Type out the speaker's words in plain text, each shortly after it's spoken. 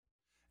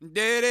Duncan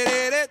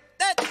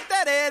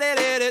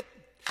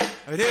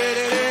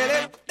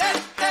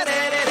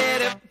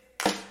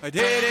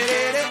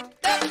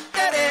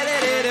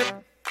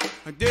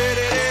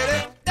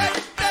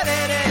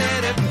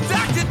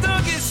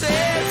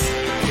says,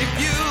 if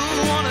you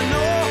want to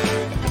know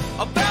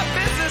about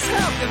business,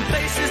 health, and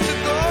places to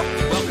go,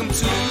 welcome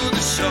to the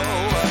show.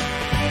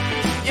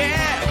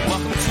 Yeah,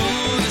 welcome to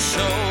the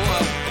show.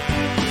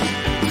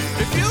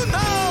 If you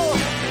know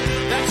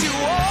that you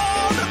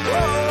want to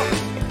grow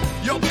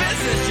your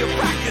business, your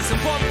practice,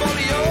 and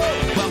portfolio,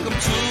 welcome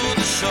to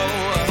the show.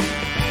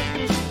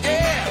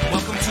 Yeah,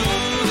 welcome to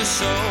the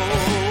show.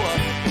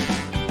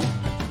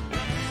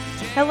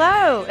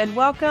 Hello, and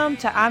welcome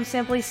to I'm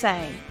Simply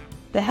Sane,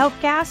 the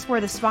healthcast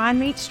where the spine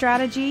meets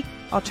strategy,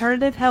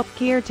 alternative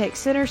healthcare takes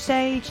center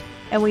stage,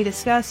 and we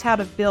discuss how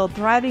to build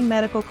thriving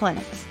medical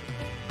clinics.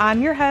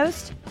 I'm your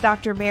host,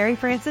 Dr. Mary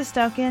Frances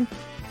Duncan,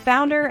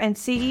 founder and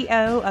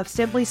CEO of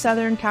Simply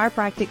Southern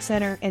Chiropractic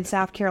Center in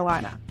South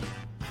Carolina.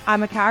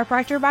 I'm a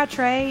chiropractor by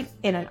trade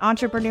in an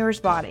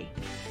entrepreneur's body.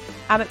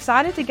 I'm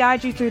excited to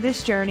guide you through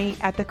this journey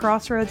at the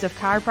crossroads of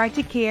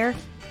chiropractic care,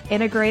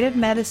 integrative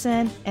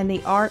medicine, and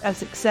the art of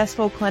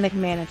successful clinic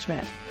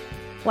management.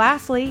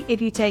 Lastly,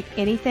 if you take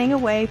anything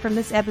away from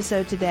this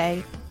episode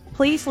today,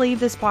 please leave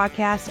this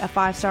podcast a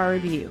 5-star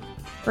review.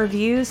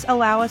 Reviews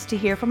allow us to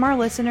hear from our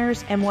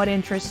listeners and what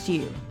interests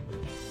you.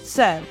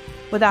 So,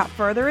 without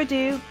further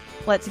ado,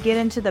 let's get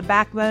into the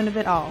backbone of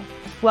it all.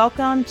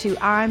 Welcome to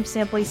I'm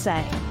Simply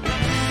Sane.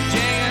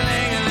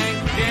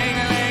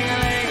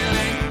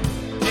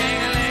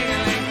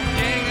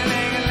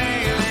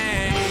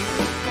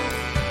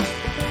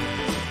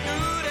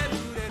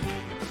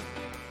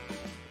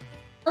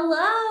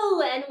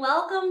 Hello and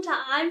welcome to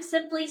I'm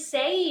Simply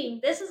Sane.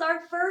 This is our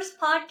first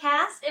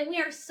podcast and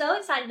we are so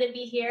excited to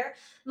be here.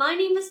 My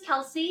name is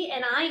Kelsey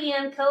and I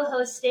am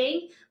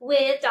co-hosting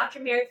with Dr.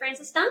 Mary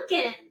Frances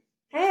Duncan.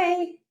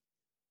 Hey.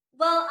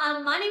 Well,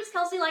 my name is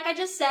Kelsey, like I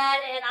just said,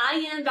 and I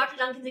am Dr.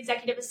 Duncan's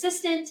executive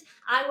assistant.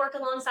 I work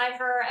alongside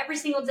her every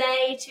single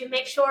day to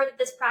make sure that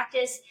this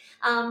practice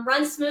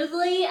runs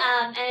smoothly.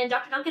 And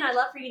Dr. Duncan, I'd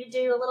love for you to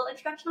do a little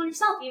introduction on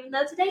yourself, even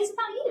though today is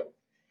about you.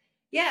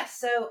 Yes,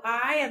 so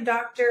I am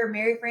Dr.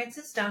 Mary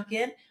Frances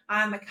Duncan.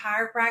 I'm a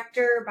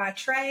chiropractor by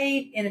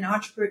trade in an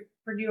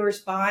entrepreneur's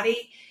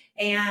body,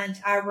 and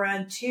I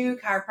run 2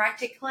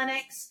 chiropractic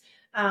clinics.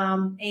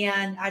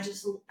 And I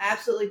just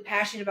absolutely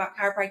passionate about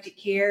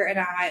chiropractic care, and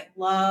I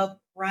love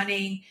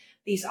running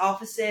these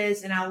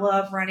offices, and I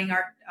love running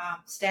our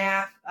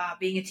staff,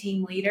 being a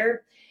team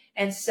leader.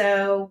 And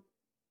so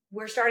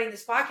we're starting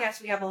this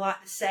podcast. We have a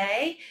lot to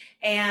say,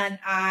 and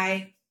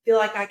I feel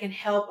like I can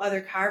help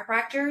other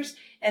chiropractors.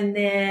 And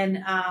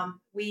then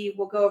we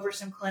will go over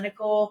some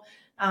clinical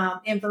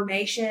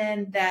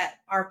information that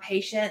our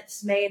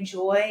patients may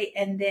enjoy.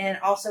 And then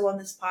also on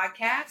this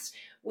podcast,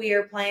 we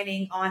are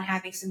planning on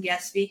having some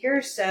guest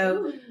speakers.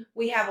 So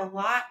we have a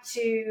lot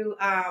to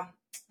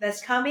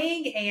that's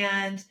coming,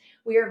 and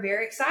we are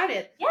very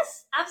excited.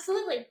 Yes,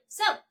 absolutely.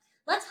 So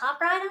let's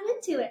hop right on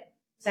into it.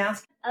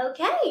 Sounds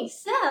Okay,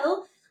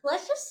 so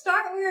let's just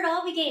start where it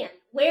all began.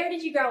 Where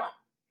did you grow up?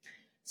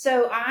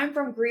 So I'm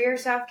from Greer,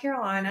 South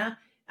Carolina.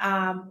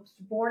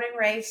 Born and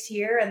raised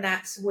here, and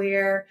that's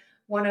where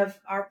one of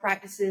our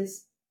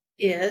practices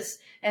is.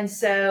 And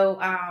so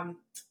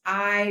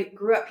I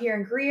grew up here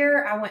in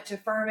Greer. I went to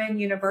Furman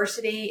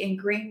University in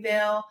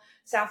Greenville,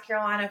 South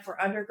Carolina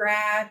for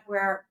undergrad,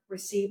 where I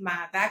received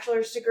my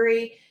bachelor's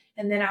degree.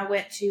 And then I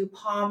went to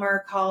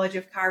Palmer College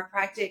of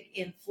Chiropractic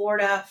in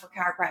Florida for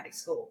chiropractic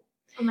school.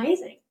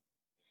 Amazing.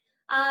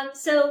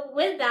 So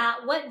with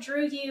that, what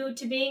drew you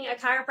to being a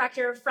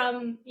chiropractor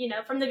from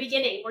the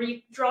beginning? Were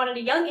you drawn at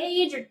a young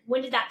age, or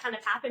when did that kind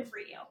of happen for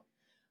you?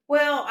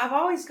 Well, I've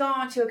always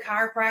gone to a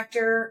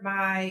chiropractor.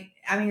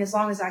 As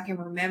long as I can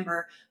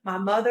remember. My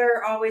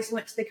mother always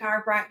went to the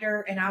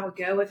chiropractor, and I would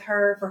go with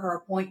her for her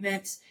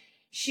appointments.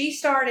 She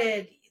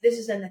started, this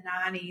is in the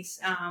 90s,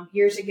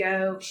 years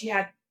ago. She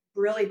had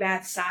really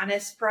bad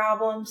sinus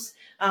problems,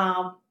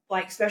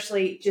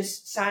 especially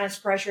just sinus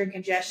pressure and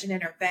congestion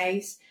in her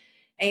face.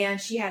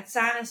 And she had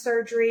sinus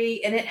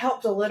surgery, and it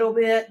helped a little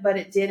bit, but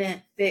it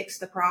didn't fix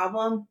the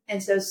problem.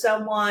 And so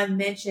someone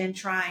mentioned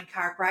trying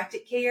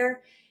chiropractic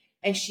care,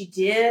 and she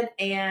did.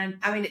 And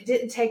it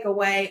didn't take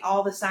away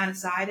all the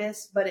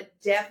sinusitis, but it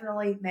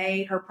definitely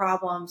made her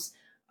problems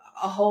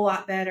a whole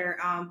lot better.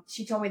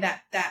 She told me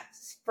that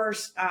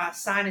first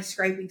sinus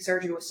scraping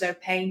surgery was so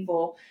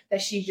painful that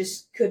she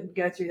just couldn't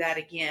go through that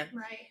again.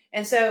 Right.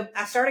 And so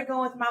I started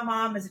going with my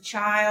mom as a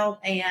child.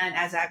 And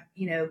as I,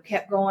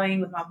 kept going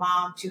with my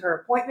mom to her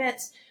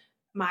appointments,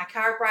 my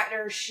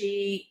chiropractor,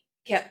 she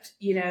kept,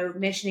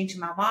 mentioning to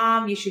my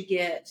mom, you should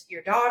get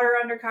your daughter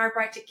under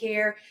chiropractic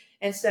care.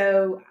 And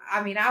so,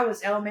 I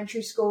was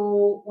elementary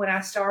school when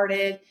I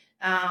started.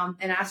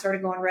 And I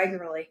started going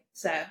regularly.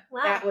 So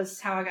Wow. that was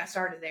how I got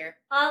started there.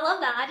 I love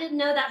that. I didn't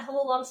know that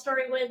whole long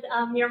story with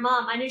your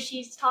mom. I knew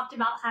she's talked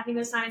about having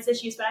those sinus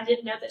issues, but I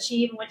didn't know that she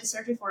even went to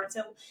surgery for it.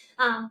 So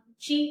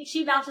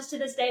she vouches to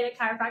this day that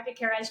chiropractic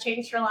care has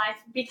changed her life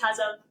because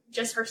of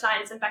just her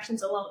sinus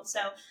infections alone. So,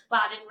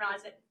 wow, I didn't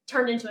realize it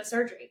turned into a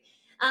surgery.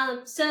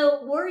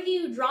 So were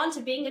you drawn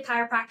to being a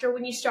chiropractor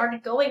when you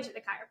started going to the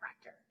chiropractor?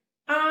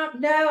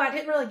 No, I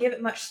didn't really give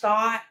it much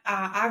thought.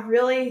 I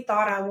really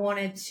thought I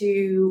wanted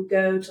to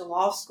go to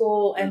law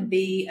school and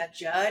be a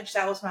judge.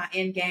 That was my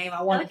end game.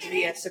 I wanted to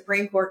be a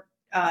Supreme Court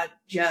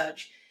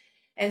judge.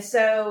 And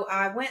so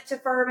I went to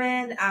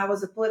Furman. I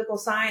was a political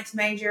science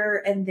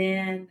major, and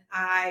then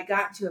I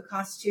got into a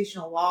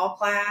constitutional law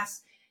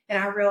class, and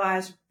I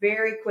realized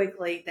very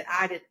quickly that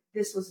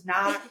this was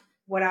not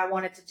what I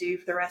wanted to do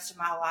for the rest of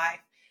my life.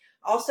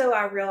 Also,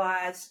 I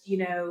realized,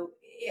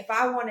 if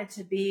I wanted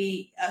to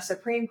be a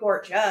Supreme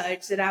Court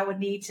judge, that I would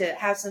need to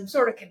have some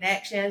sort of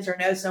connections or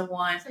know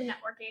someone. Some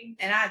networking.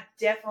 And I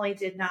definitely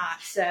did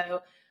not.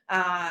 So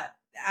I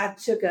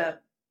took I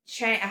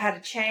had a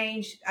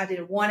change. I did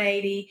a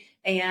 180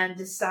 and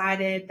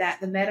decided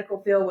that the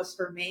medical field was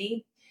for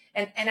me.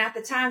 And at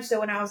the time, so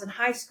when I was in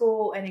high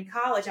school and in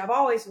college, I've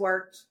always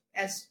worked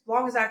as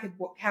long as I could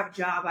have a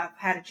job. I've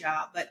had a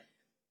job. But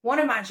one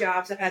of my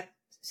jobs, I've had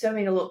so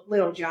many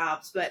little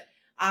jobs, but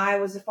I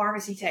was a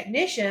pharmacy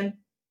technician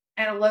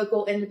at a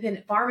local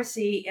independent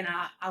pharmacy, and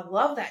I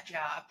love that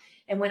job.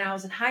 And when I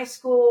was in high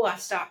school, I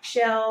stocked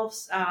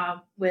shelves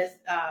with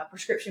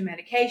prescription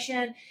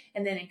medication.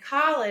 And then in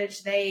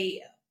college,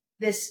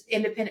 this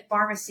independent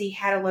pharmacy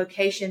had a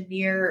location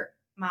near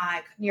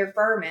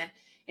Furman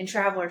in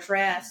Travelers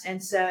Rest.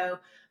 And so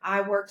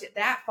I worked at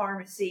that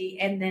pharmacy,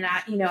 and then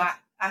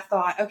I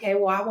thought, okay,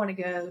 well, I want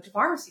to go to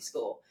pharmacy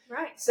school.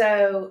 Right.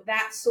 So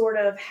that's sort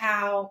of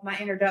how my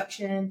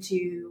introduction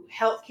to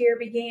healthcare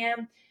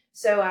began.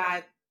 So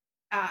I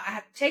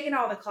have taken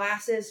all the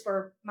classes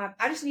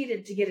I just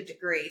needed to get a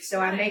degree. So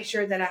I made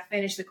sure that I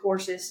finished the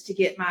courses to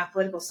get my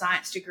political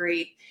science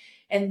degree.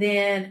 And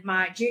then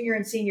my junior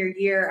and senior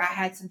year, I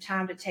had some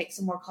time to take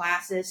some more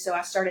classes. So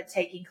I started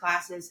taking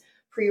classes,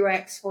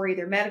 prereqs for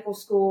either medical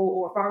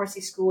school or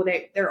pharmacy school.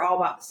 They're all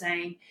about the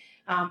same.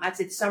 I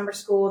did summer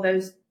school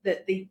those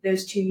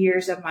 2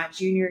 years of my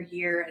junior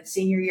year and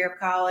senior year of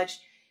college,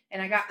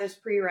 and I got those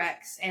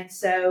prereqs. And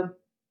so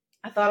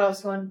I thought I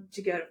was going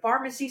to go to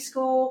pharmacy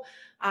school.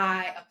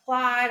 I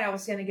applied. I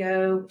was going to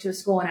go to a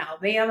school in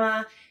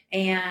Alabama,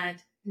 and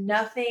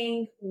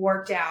nothing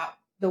worked out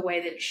the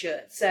way that it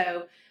should.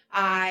 So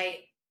I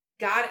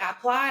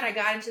applied. I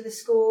got into the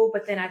school,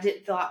 but then I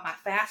didn't fill out my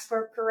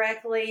FAFSA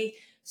correctly.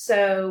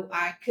 So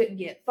I couldn't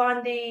get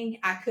funding.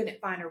 I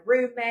couldn't find a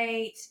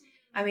roommate.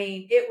 I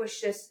mean, it was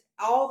just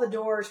all the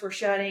doors were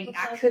shutting.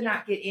 I could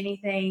not get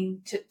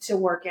anything to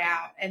work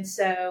out. And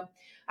so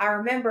I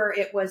remember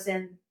it was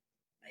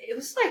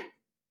like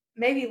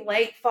maybe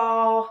late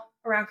fall,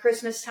 around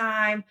Christmas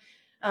time,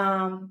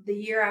 the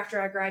year after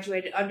I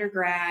graduated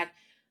undergrad.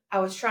 I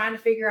was trying to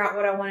figure out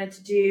what I wanted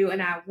to do,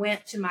 and I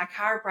went to my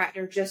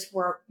chiropractor just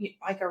for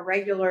like a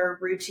regular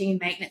routine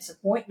maintenance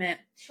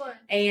appointment. Sure.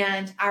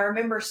 And I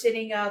remember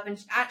sitting up,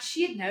 and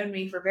she had known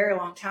me for a very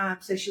long time.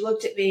 So she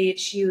looked at me and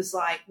she was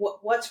like,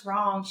 "What's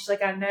wrong?" She's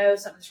like, "I know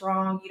something's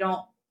wrong.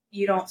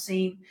 You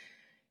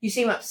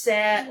seem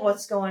upset. Mm-hmm.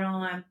 What's going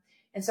on?"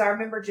 And so I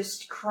remember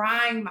just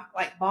crying,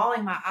 like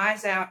bawling my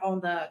eyes out on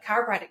the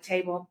chiropractic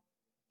table.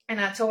 And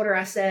I told her,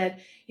 I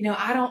said,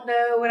 I don't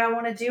know what I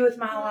want to do with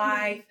my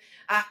life.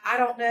 I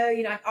don't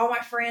know, all my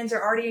friends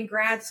are already in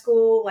grad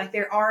school. Like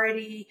they're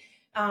already,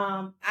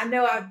 I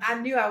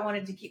knew I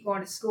wanted to keep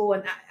going to school,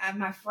 and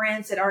my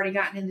friends had already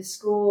gotten into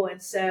school.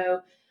 And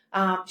so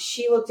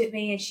she looked at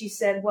me and she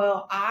said,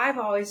 "Well, I've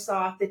always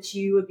thought that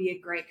you would be a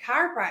great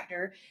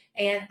chiropractor.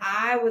 And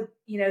I would,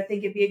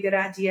 think it'd be a good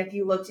idea if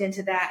you looked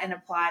into that and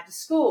applied to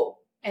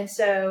school." And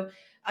so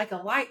like a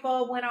light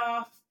bulb went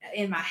off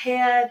in my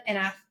head, and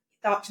I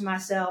thought to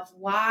myself,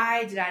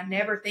 why did I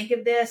never think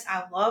of this?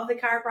 I love the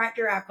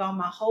chiropractor. I've gone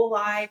my whole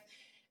life.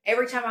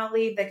 Every time I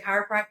leave the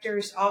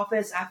chiropractor's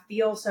office, I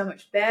feel so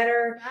much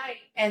better. Right.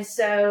 And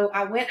so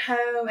I went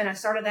home and I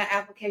started that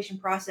application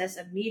process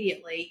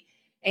immediately.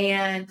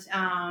 And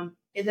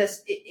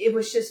it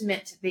was just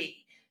meant to be.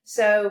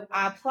 So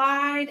I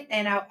applied,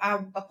 and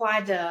I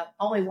applied to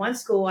only one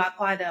school. I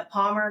applied to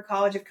Palmer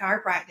College of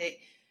Chiropractic,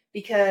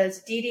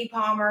 because D.D.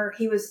 Palmer,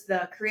 he was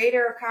the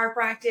creator of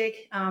chiropractic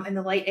in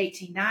the late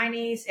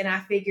 1890s. And I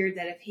figured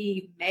that if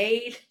he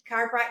made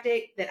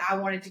chiropractic, that I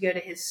wanted to go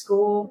to his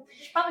school.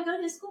 You should probably go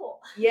to his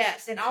school.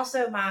 Yes. And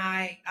also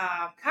my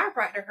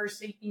chiropractor,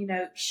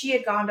 she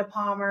had gone to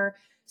Palmer.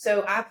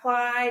 So I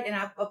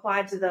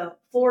applied to the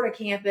Florida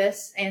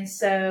campus. And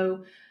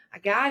so I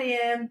got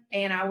in,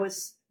 and I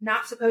was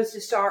not supposed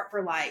to start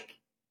for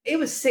it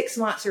was 6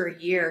 months or a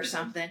year or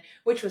something,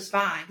 which was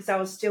fine because I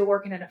was still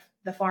working at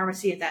the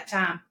pharmacy at that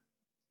time.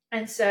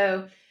 And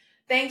so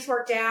things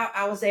worked out.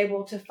 I was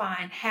able to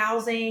find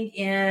housing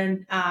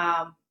in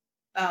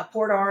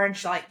Port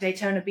Orange, like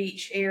Daytona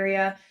Beach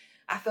area.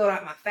 I filled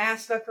out my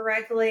FAFSA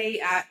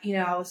correctly. I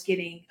was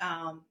getting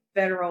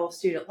federal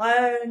student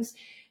loans,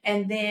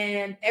 and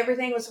then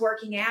everything was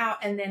working out.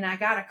 And then I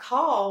got a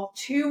call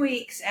 2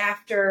 weeks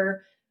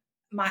after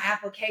my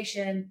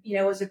application,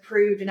 was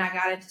approved and I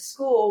got into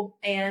school,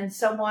 and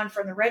someone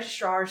from the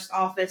registrar's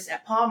office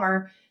at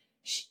Palmer,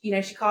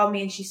 she called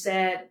me and she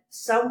said,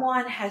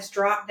 someone has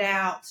dropped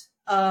out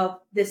of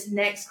this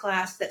next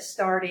class that's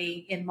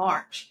starting in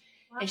March.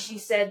 Wow. And she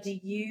said,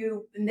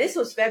 and this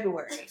was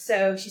February.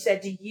 So she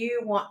said, do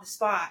you want the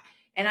spot?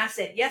 And I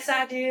said, yes,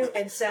 I do.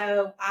 And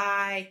so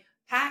I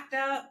packed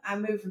up. I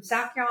moved from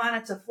South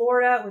Carolina to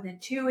Florida within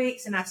 2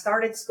 weeks, and I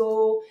started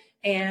school,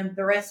 and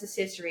the rest is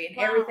history. And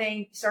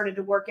everything started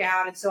to work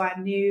out. And so I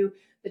knew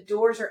the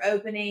doors are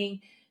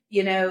opening.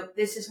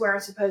 This is where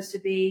I'm supposed to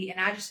be. And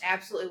I just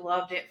absolutely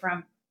loved it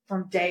from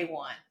day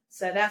one.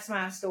 So that's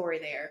my story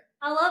there.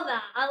 I love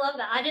that.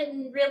 I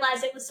didn't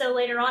realize it was so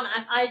later on.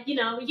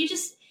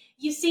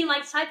 You seem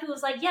like the type who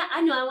was like, yeah,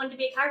 I knew I wanted to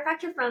be a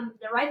chiropractor from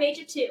the ripe age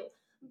of 2.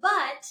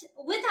 But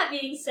with that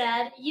being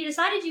said, you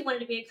decided you wanted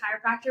to be a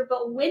chiropractor,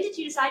 but when did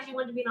you decide you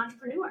wanted to be an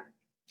entrepreneur?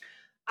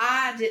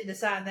 I didn't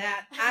decide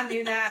that. I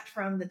knew that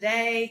from the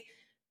day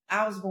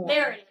I was born.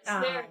 There it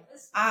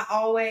is.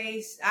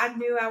 I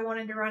knew I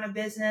wanted to run a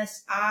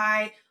business.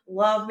 I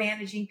love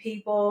managing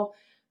people.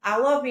 I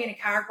love being a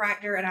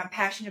chiropractor, and I'm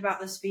passionate about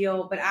this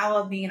field, but I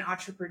love being an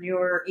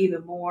entrepreneur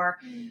even more.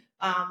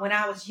 When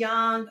I was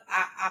young,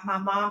 my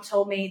mom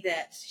told me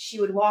that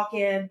she would walk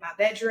in my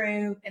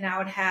bedroom and I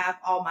would have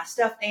all my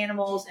stuffed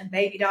animals and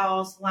baby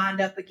dolls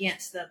lined up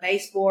against the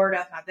baseboard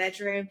of my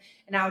bedroom.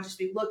 And I would just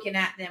be looking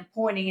at them,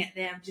 pointing at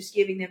them, just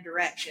giving them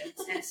directions.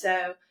 And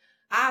so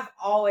I've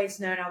always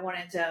known I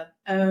wanted to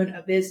own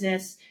a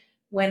business.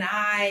 When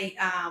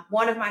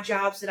one of my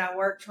jobs that I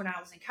worked when I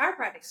was in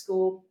chiropractic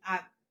school, I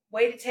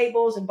waited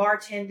tables and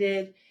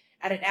bartended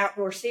at an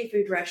outdoor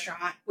seafood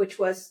restaurant,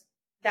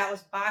 that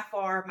was by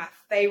far my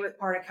favorite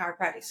part of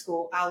chiropractic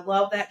school. I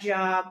love that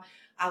job.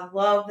 I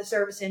love the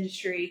service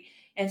industry.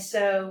 And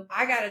so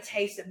I got a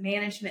taste of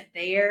management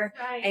there,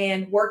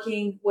 and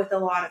working with a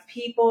lot of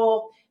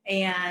people.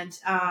 And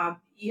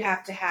you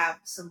have to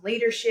have some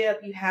leadership.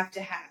 You have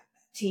to have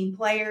team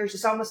players.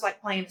 It's almost like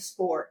playing a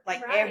sport.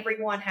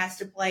 Everyone has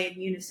to play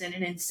in unison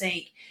and in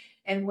sync.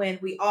 And when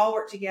we all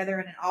work together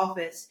in an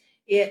office,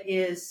 it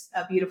is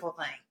a beautiful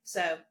thing.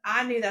 So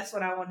I knew that's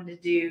what I wanted to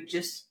do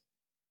just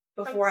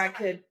before I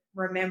could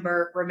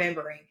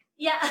remembering.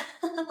 Yeah,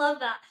 I love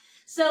that.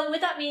 So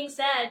with that being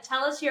said,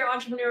 tell us your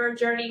entrepreneurial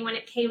journey when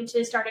it came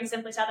to starting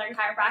Simply Southern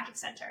Chiropractic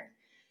Center.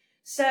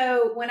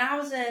 So when I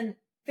was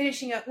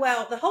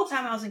the whole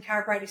time I was in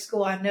chiropractic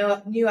school, I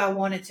knew I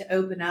wanted to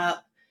open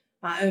up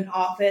my own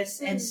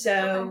office. And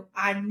so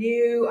I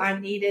knew I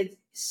needed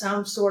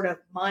some sort of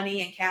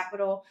money and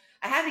capital.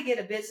 I had to get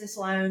a business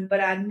loan, but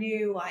I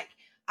knew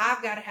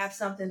I've got to have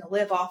something to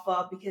live off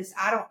of, because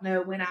I don't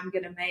know when I'm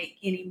going to make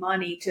any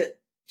money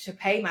to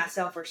pay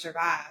myself or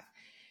survive.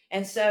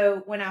 And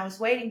so when I was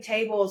waiting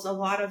tables,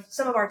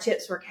 some of our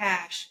tips were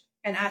cash,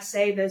 and I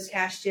saved those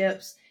cash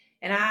tips.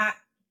 And I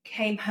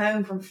came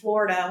home from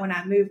Florida when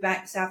I moved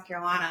back to South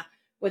Carolina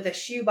with a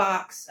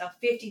shoebox of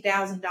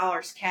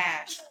 $50,000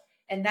 cash.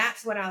 And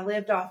that's what I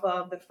lived off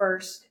of the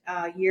first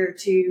year or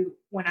two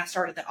when I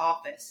started the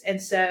office.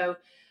 And so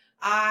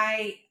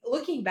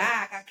looking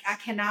back, I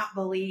cannot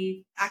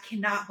believe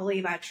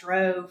I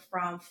drove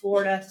from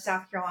Florida to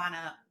South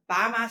Carolina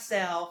by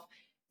myself,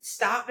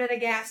 stopped at a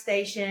gas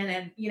station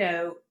and,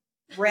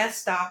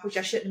 rest stop, which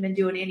I shouldn't have been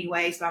doing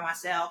anyways by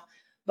myself,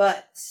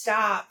 but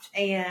stopped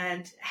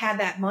and had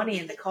that money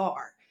in the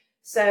car.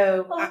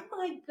 So my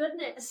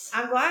goodness,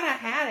 I'm glad I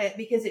had it,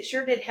 because it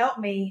sure did help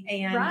me.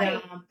 And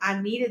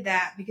I needed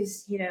that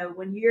because,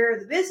 when you're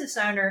the business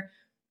owner,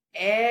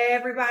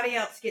 everybody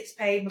else gets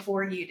paid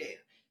before you do.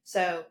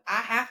 So I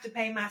have to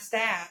pay my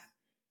staff,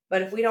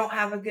 but if we don't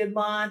have a good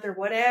month or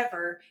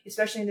whatever,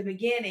 especially in the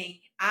beginning,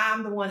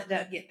 I'm the one that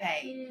doesn't get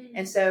paid.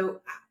 And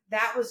so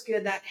that was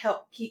good. That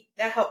helped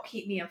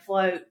keep me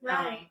afloat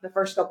the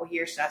first couple of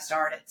years that I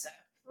started. So.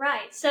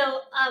 Right.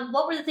 So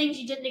what were the things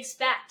you didn't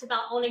expect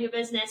about owning a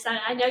business?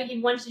 I know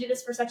you wanted to do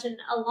this for such a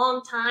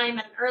long time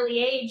at an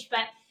early age,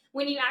 but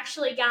when you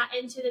actually got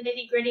into the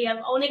nitty-gritty of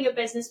owning a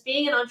business,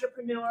 being an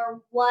entrepreneur,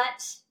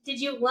 what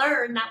did you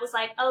learn that was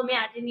like, oh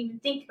man, I didn't even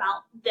think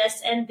about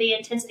this and the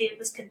intensity that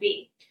this could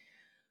be?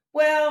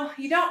 Well,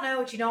 you don't know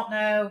what you don't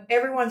know.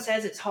 Everyone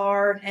says it's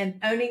hard, and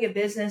owning a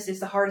business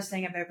is the hardest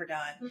thing I've ever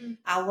done.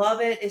 I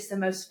love it. It's the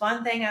most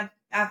fun thing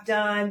I've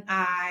done.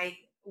 I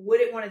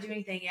wouldn't want to do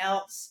anything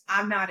else.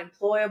 I'm not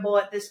employable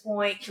at this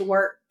point to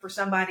work for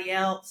somebody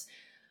else,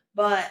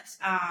 but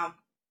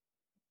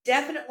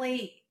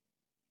definitely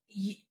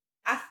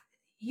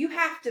you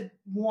have to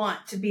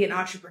want to be an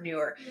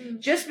entrepreneur.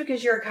 Just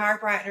because you're a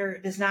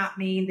chiropractor does not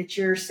mean that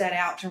you're set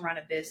out to run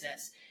a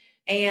business.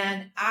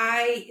 And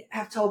I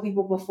have told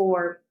people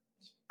before,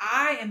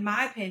 in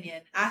my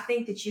opinion, I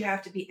think that you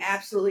have to be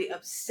absolutely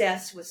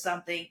obsessed with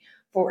something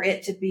for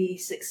it to be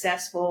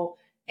successful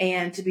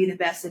and to be the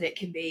best that it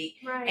can be.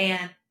 Right.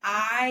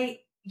 And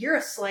you're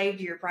a slave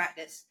to your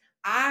practice.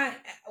 I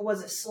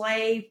was a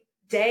slave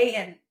day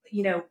and,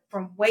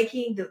 from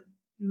waking the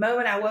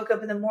moment I woke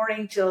up in the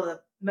morning till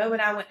the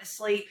moment I went to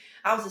sleep,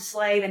 I was a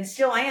slave and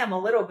still am a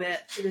little bit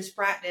to this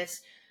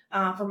practice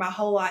for my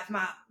whole life.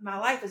 My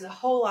life is a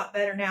whole lot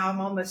better now.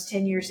 I'm almost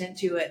 10 years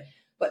into it.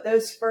 But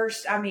those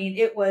first,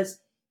 it was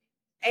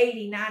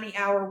 80,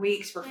 90-hour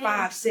weeks for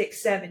 5,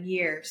 6, 7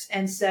 years.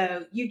 And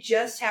so you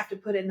just have to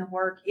put in the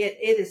work. It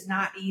is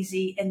not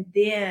easy. And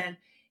then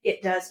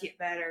it does get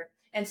better.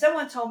 And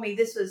someone told me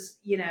this was,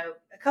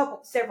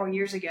 several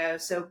years ago,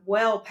 so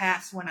well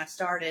past when I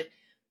started.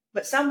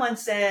 But someone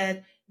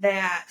said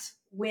that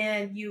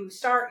when you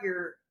start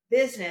your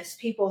business,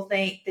 people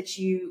think that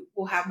you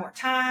will have more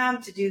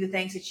time to do the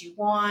things that you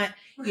want.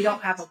 Right. You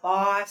don't have a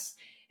boss.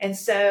 And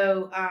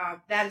so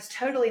that is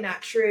totally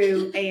not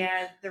true.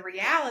 And the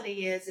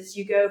reality is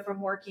you go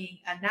from working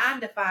a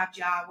 9-to-5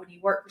 job when you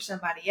work for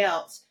somebody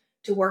else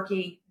to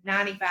working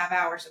 95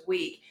 hours a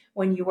week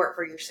when you work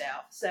for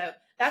yourself. So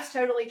that's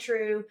totally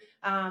true.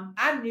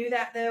 I knew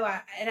that though,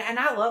 and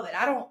I love it.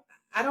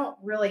 I don't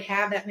really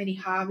have that many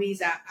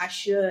hobbies. I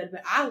should,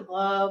 but I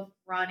love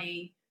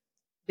running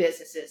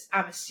businesses.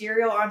 I'm a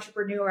serial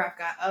entrepreneur. I've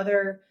got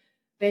other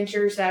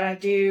ventures that I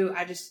do.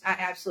 I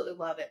absolutely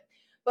love it.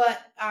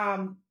 But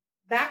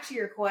back to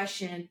your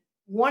question,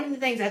 one of the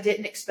things I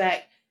didn't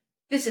expect,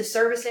 this is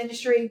service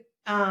industry.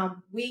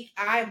 I'm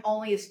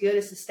only as good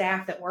as the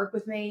staff that work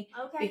with me.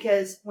 Okay.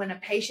 Because when a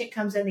patient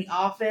comes in the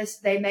office,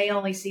 they may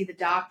only see the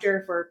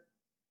doctor for,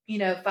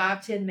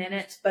 5-10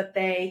 minutes, but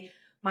they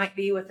might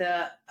be with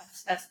a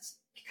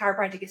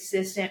chiropractic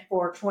assistant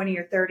for 20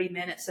 or 30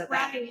 minutes of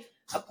that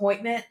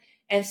appointment.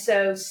 And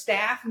so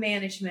staff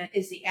management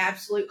is the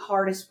absolute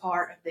hardest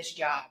part of this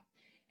job.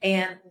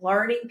 And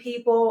learning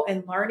people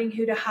and learning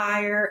who to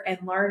hire and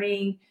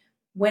learning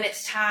when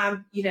it's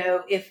time,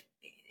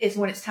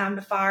 when it's time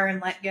to fire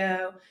and let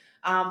go.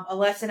 A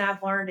lesson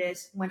I've learned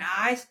is when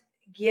I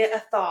get a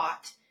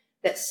thought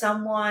that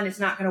someone is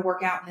not going to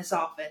work out in this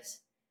office,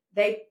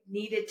 they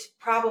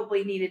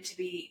probably needed to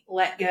be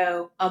let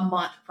go a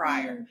month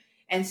prior. Mm-hmm.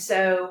 And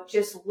so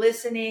just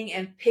listening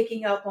and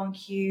picking up on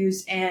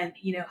cues and,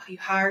 you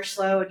hire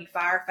slow and you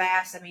fire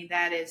fast.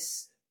 That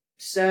is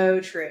so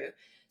true.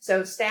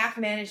 So staff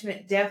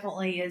management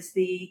definitely is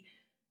the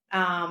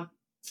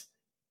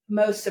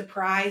most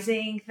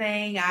surprising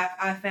thing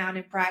I've found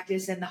in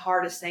practice and the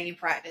hardest thing in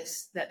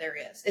practice that there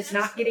is. It's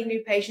not getting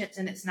new patients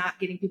and it's not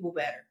getting people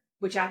better,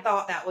 which I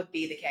thought that would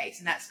be the case,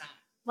 and that's not.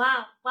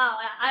 Wow.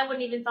 I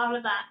wouldn't even thought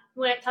of that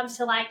when it comes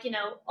to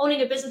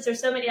owning a business.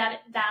 There's so many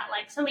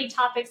so many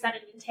topics that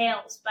it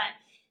entails, but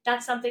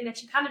that's something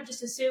that you kind of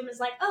just assume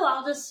is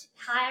I'll just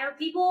hire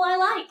people I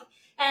like.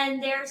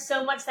 And there's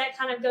so much that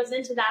kind of goes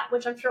into that,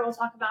 which I'm sure we'll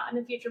talk about in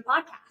a future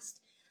podcast.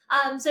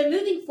 So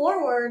moving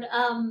forward,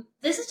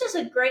 this is just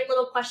a great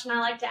little question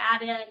I like to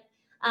add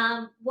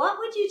in. What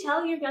would you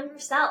tell your younger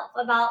self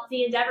about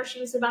the endeavor she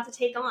was about to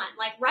take on?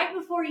 Right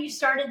before you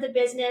started the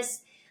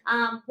business,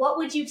 what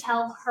would you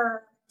tell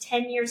her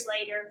 10 years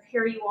later?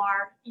 Here you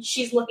are.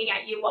 She's looking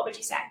at you. What would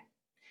you say?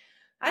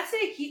 I'd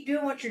say keep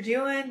doing what you're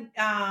doing.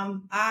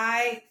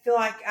 I feel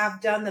like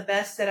I've done the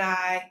best that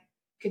I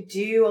could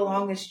do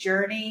along this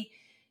journey.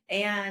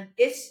 And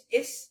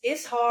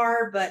it's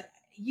hard, but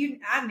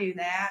I knew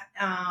that.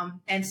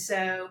 And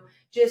so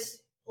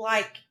just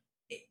like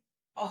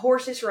a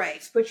horse's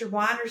race, put your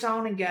blinders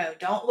on and go.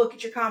 Don't look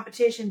at your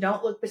competition.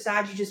 Don't look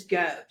beside you. Just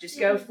go. Just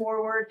go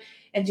forward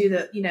and do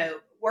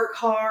work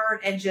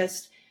hard and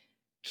just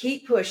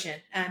keep pushing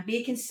and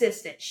be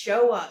consistent.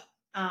 Show up.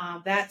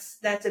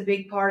 That's a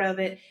big part of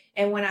it.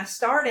 And when I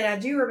started, I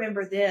do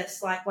remember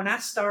this, when I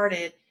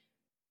started,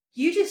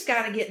 you just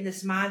got to get in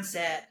this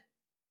mindset.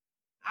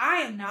 I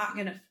am not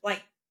going to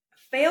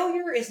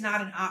failure is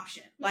not an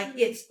option.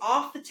 It's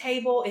off the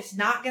table. It's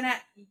not going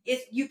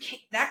to,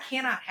 that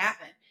cannot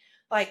happen.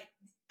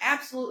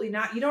 Absolutely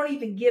not. You don't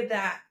even give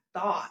that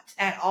thought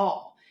at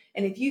all.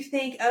 And if you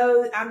think,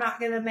 oh, I'm not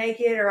going to make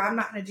it or I'm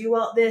not going to do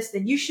well at this,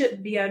 then you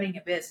shouldn't be owning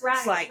a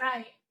business. Right.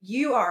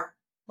 You are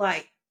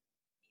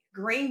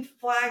green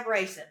flag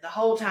racing the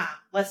whole time.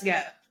 Let's go.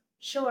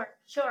 Sure.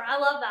 I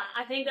love that.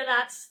 I think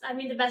that's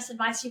the best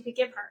advice you could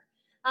give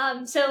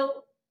her.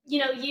 So,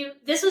 you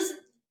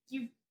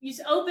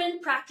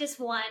opened practice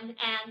one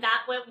and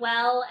that went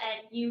well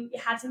and you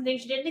had some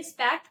things you didn't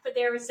expect, but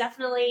there was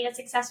definitely a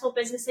successful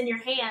business in your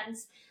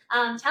hands.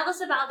 Tell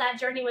us about that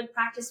journey with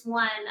practice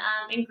one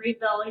in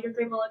Greenville, your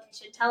Greenville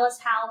location. Tell us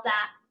how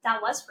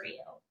that was for you.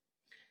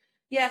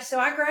 Yeah, so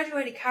I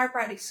graduated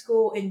chiropractic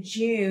school in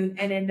June,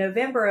 and in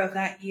November of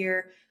that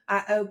year,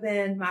 I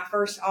opened my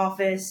first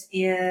office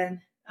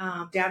in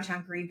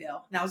downtown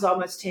Greenville. And that was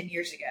almost 10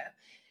 years ago.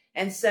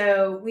 And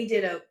so we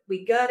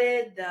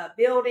gutted the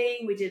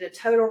building. We did a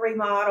total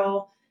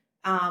remodel.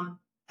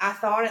 I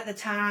thought at the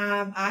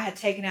time I had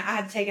to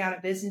take out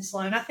a business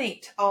loan. I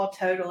think all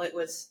total it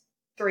was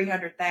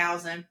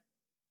 $300,000.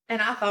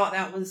 And I thought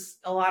that was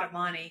a lot of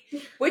money,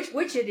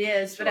 which it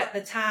is. Sure. But at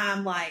the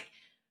time,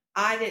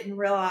 I didn't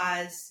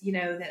realize,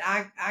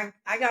 that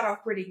I got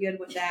off pretty good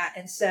with that.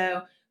 And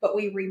so, but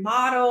we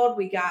remodeled,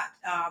 we got,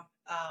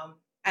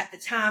 at the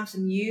time,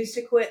 some used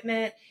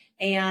equipment,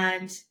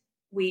 and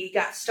we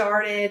got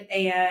started,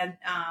 and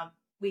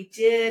we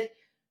did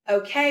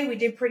okay. We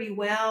did pretty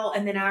well.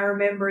 And then I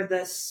remember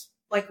this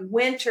like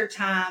winter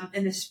time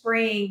in the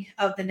spring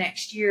of the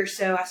next year.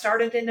 So I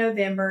started in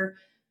November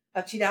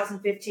of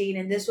 2015,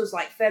 and this was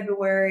like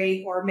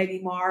February or maybe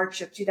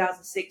March of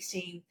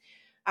 2016.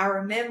 I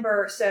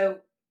remember. So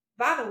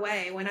by the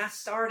way, when I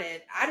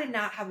started, I did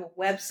not have a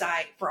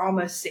website for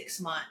almost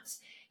 6 months.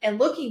 And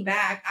looking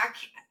back,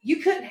 you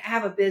couldn't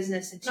have a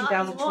business in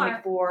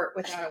 2024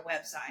 without a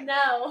website.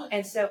 No.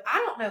 And so I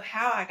don't know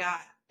how I got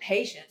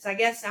patients. I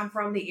guess I'm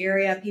from the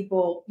area.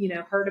 People,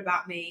 heard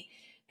about me.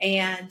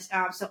 And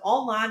so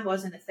online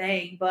wasn't a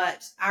thing.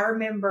 But I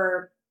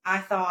remember I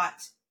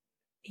thought,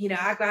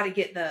 I got to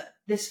get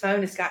this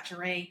phone has got to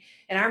ring.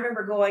 And I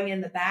remember going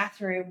in the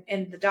bathroom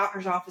in the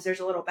doctor's office.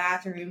 There's a little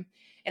bathroom.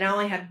 And I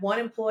only had one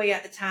employee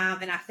at the time.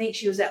 And I think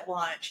she was at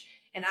lunch.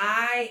 And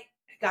I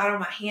got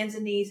on my hands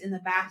and knees in the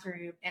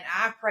bathroom, and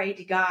I prayed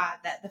to God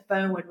that the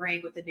phone would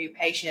ring with a new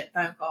patient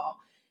phone call.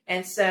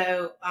 And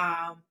so,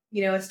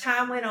 as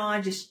time went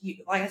on, just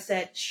like I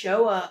said,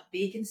 show up,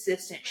 be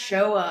consistent,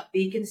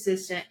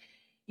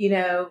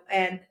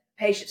 and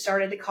patients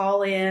started to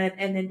call in.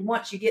 And then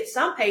once you get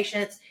some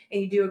patients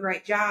and you do a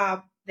great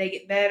job, they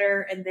get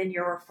better, and then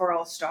your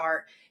referrals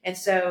start. And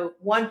so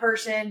one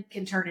person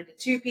can turn into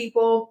two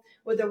people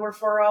with a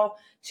referral,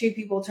 two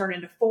people turn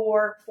into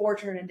four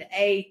turn into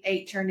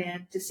eight turn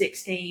into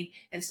 16,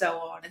 and so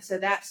on. And so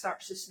that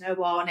starts to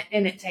snowball,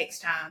 and it takes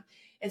time.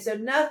 And so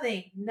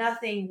nothing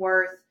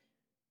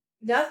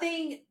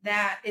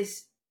that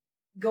is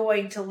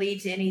going to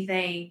lead to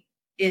anything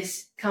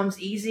comes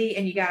easy,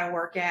 and you got to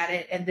work at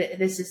it. And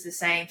this is the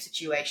same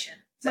situation.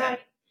 So.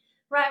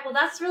 Right. Well,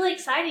 that's really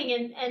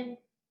exciting. And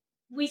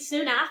we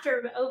soon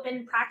after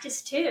opened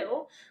practice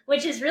 2,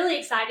 which is really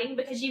exciting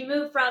because you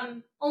move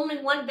from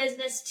owning one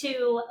business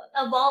to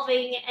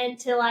evolving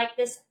into like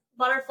this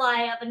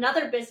butterfly of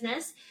another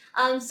business.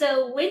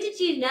 So when did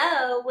you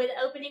know with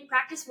opening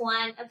practice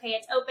 1, okay,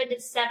 it's opened,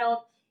 it's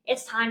settled,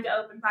 it's time to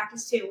open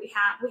practice 2. We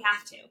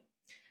have to.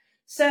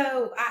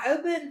 So I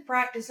opened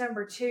practice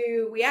number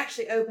 2. We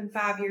actually opened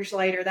 5 years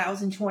later. That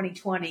was in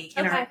 2020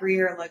 in our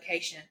Greer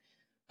location.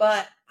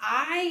 But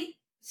I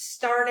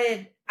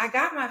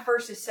got my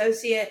first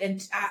associate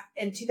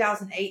in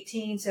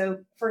 2018. So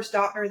first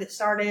doctor that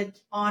started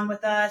on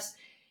with us.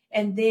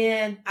 And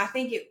then I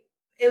think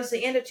it was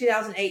the end of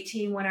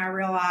 2018 when I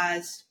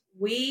realized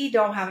we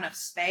don't have enough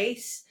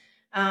space.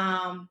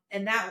 And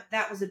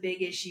that was a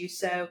big issue.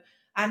 So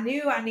I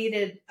knew I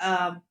needed,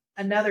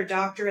 another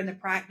doctor in the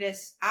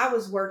practice. I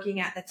was working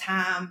at the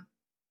time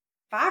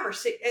 5 or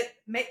 6,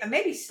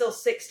 maybe still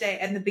 6 days.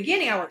 In the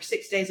beginning, I worked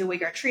 6 days a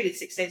week. I treated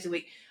 6 days a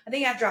week. I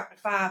think I dropped to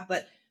 5,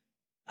 but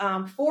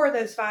 4 of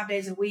those 5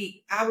 days a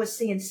week, I was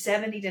seeing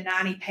 70 to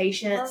 90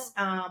 patients.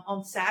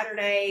 On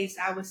Saturdays,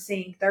 I was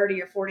seeing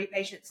 30 or 40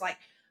 patients. Like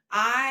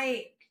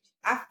I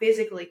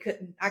physically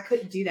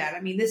couldn't do that. I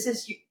mean, this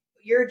is,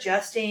 you're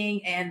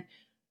adjusting and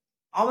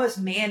almost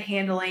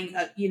manhandling,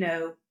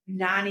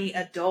 90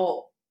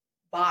 adult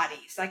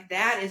bodies. Like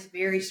that is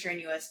very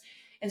strenuous.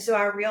 And so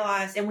I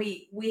realized, and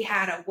we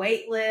had a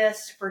wait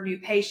list for new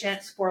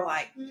patients for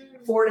like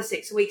 4 to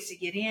 6 weeks to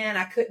get in.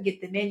 I couldn't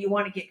get them in. You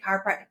want to get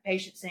chiropractic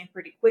patients in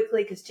pretty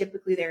quickly because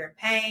typically they're in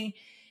pain.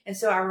 And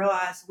so I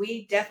realized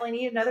we definitely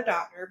need another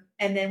doctor.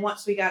 And then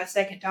once we got a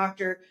second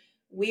doctor,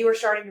 we were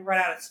starting to run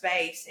out of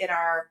space in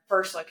our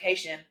first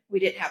location. We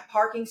didn't have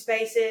parking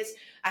spaces.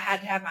 I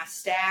had to have my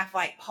staff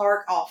like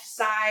park off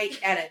site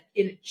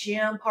in a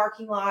gym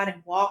parking lot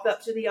and walk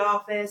up to the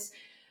office.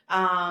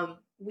 I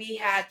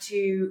had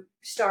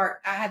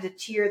to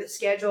tier the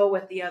schedule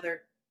with the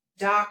other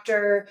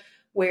doctor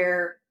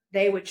where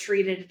they would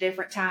treat at a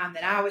different time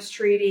than I was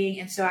treating.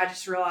 And so I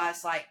just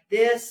realized like,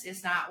 this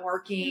is not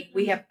working.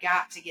 We have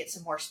got to get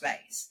some more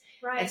space.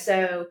 Right. And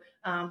so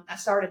I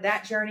started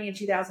that journey in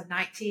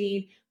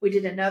 2019. We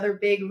did another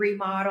big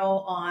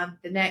remodel on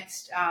the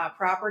next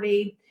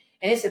property,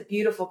 and it's a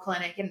beautiful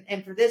clinic.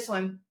 And for this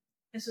one,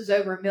 this was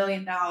over $1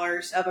 million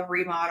of a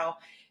remodel.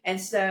 And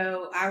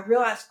so I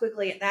realized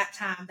quickly at that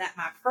time that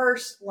my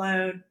first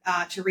loan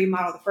to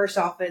remodel the first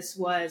office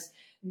was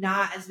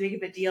not as big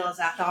of a deal as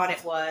I thought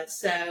it was.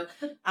 So,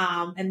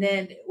 and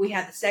then we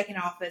had the second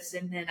office,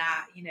 and then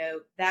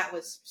that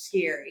was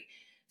scary.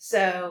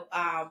 So,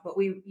 but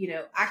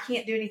I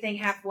can't do anything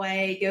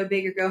halfway, go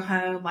big or go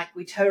home. Like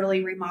we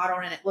totally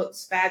remodeled, and it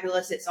looks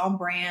fabulous. It's on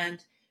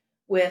brand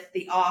with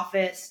the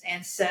office.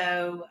 And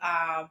so,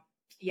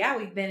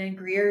 we've been in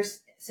Greer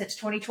since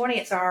 2020.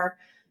 It's our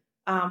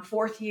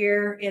 4th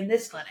year in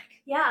this clinic.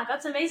 Yeah,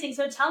 that's amazing.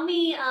 So tell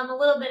me a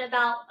little bit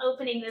about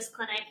opening this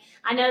clinic.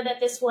 I know that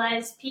this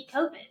was peak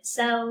COVID.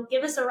 So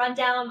give us a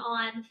rundown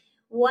on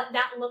what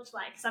that looked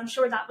like, because I'm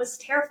sure that was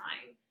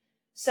terrifying.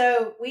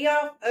 So we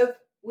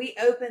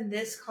opened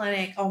this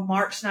clinic on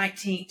March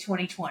 19th,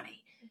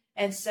 2020.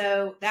 And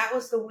so that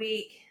was the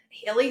week,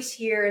 at least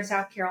here in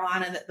South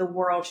Carolina, that the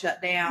world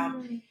shut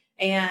down.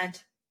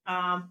 And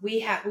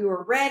we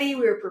were ready.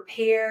 We were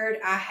prepared.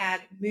 I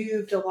had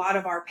moved a lot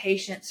of our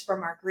patients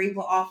from our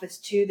Greenville office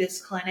to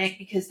this clinic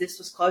because this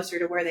was closer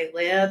to where they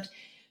lived.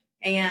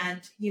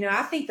 And,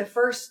 I think the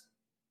first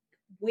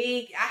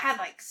week I had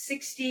like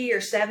 60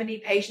 or 70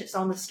 patients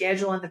on the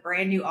schedule in the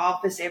brand new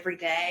office every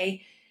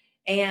day.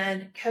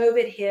 And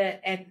COVID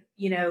hit, and,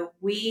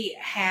 we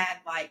had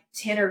like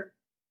 10 or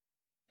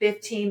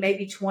 15,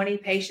 maybe 20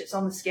 patients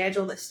on the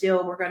schedule that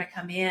still were going to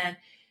come in.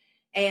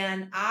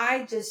 And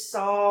I just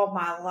saw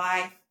my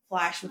life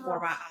flash before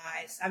my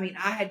eyes. I mean,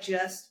 I had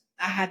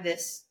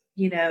this,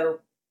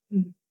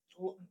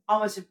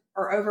 almost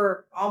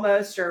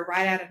or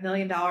right at $1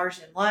 million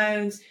in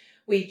loans.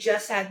 We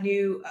just had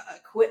new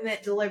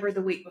equipment delivered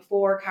the week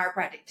before,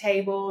 chiropractic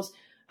tables,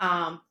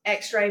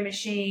 x-ray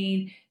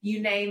machine, you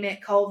name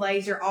it, cold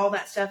laser, all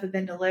that stuff had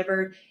been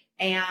delivered.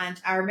 And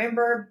I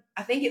remember,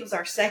 I think it was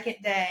our second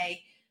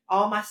day,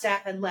 all my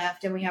staff had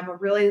left, and we have a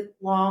really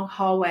long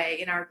hallway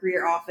in our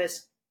Greer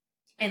office.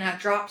 And I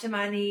dropped to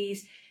my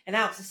knees, and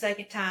that was the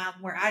second time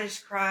where I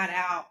just cried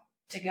out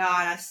to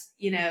God. I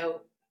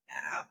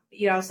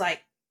was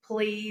like,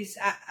 please,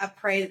 I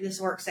pray that this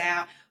works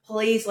out.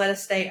 Please let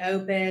us stay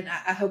open.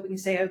 I hope we can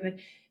stay open.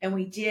 And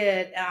we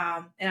did.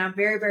 And I'm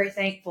very, very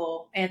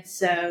thankful. And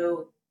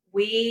so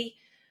we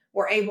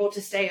were able to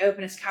stay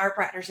open as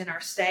chiropractors in our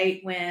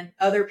state when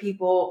other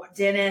people,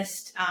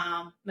 dentists,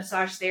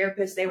 massage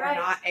therapists, they were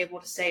not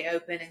able to stay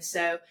open. And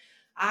so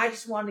I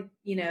just want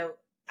to,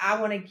 I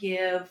want to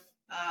give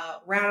a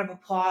round of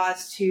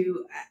applause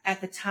to, at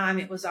the time,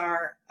 it was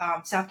our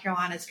South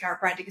Carolina's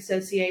Chiropractic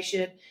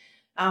Association.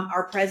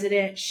 Our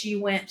president, she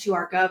went to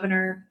our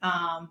governor,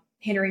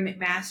 Henry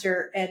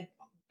McMaster, and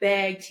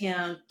begged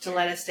him to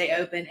let us stay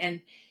open.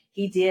 And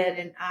he did.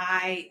 And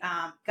I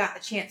got the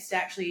chance to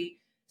actually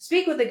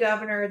speak with the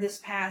governor this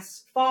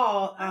past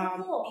fall.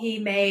 Cool. He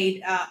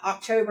made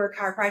October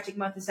Chiropractic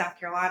Month in South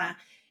Carolina.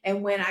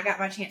 And when I got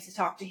my chance to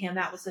talk to him,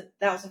 that was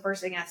the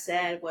first thing I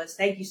said was,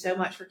 thank you so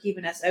much for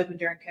keeping us open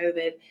during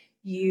COVID.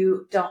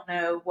 You don't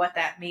know what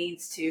that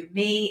means to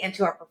me and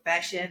to our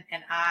profession.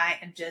 And I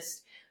am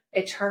just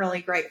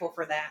eternally grateful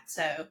for that.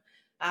 So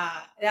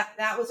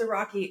that was a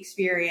rocky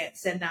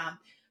experience. And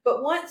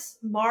but once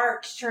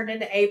March turned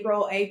into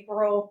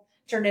April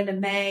turned into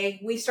May,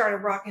 we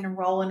started rocking and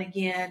rolling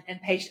again, and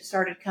patients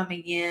started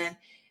coming in.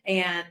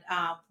 And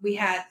we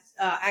had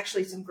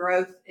actually some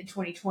growth in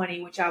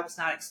 2020, which I was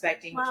not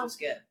expecting, which was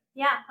good.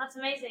 Yeah, that's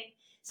amazing.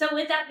 So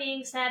with that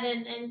being said,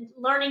 and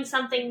learning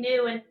something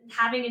new and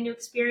having a new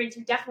experience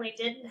you definitely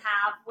didn't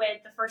have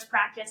with the first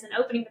practice and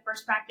opening the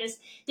first practice,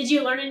 did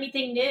you learn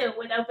anything new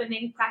with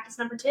opening practice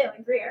number 2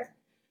 in Greer?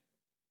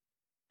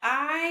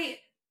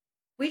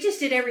 We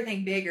just did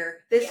everything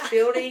bigger. This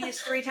building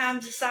is 3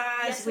 times the size.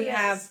 Yes, we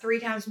have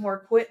 3 times more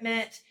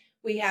equipment.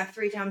 We have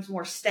 3 times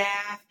more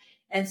staff.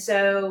 And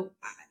so,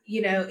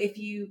 if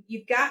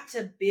you've got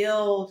to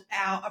build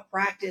out a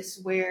practice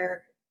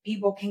where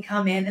people can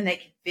come in and they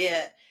can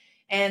fit.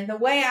 And the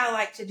way I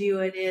like to do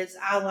it is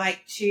I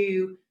like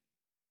to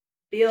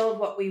build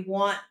what we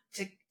want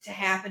to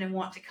happen and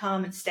want to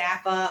come and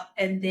staff up.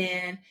 And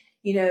then,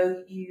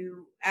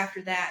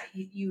 after that,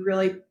 you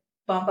really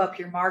bump up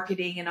your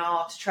marketing and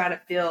all to try to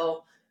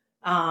fill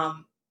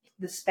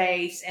the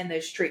space and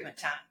those treatment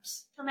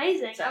times.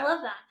 Amazing. So. I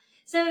love that.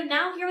 So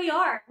now here we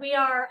are. We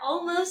are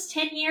almost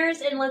 10 years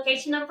in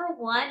location number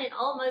 1 and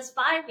almost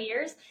 5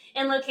 years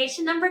in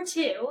location number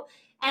 2.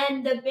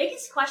 And the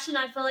biggest question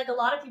I feel like a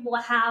lot of people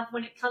have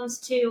when it comes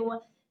to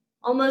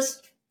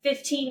almost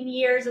 15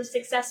 years of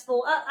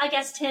successful, I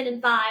guess 10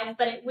 and 5,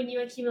 but when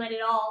you accumulate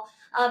it all,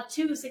 of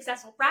 2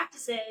 successful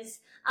practices,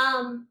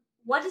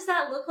 what does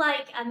that look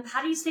like? And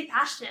how do you stay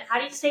passionate? How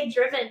do you stay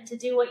driven to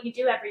do what you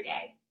do every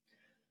day?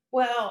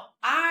 Well,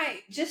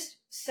 I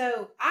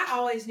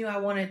always knew I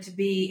wanted to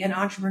be an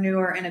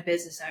entrepreneur and a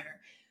business owner,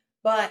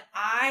 but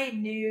I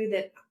knew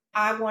that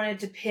I wanted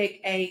to pick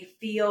a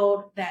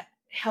field that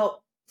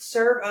helped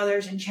serve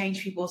others and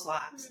change people's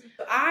lives.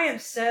 Mm-hmm. I am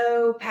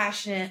so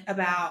passionate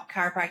about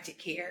chiropractic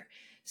care.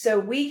 So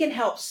we can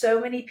help so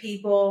many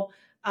people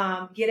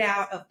get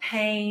out of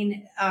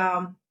pain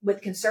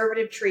with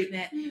conservative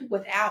treatment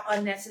without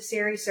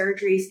unnecessary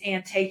surgeries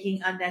and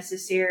taking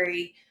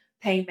unnecessary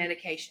pain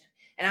medication.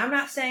 And I'm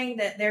not saying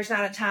that there's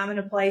not a time and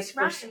a place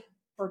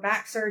for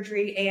back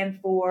surgery and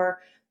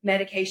for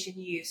medication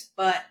use,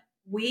 but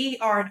we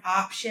are an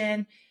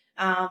option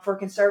for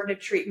conservative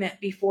treatment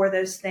before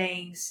those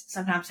things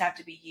sometimes have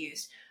to be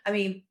used. I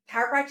mean,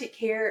 chiropractic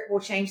care will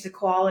change the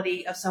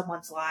quality of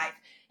someone's life.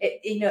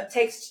 It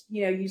takes,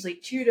 usually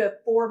 2 to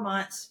 4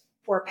 months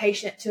for a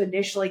patient to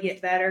initially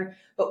get better,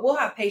 but we'll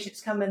have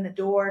patients come in the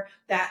door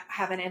that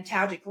have an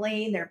antalgic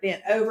lean, they're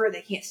bent over,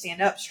 they can't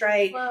stand up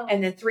straight. Whoa.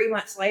 And then 3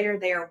 months later,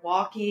 they are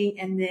walking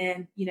and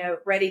then,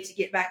 ready to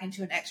get back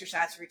into an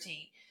exercise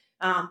routine.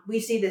 We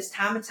see this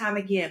time and time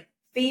again.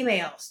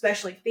 Females,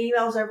 especially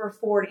females over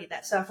 40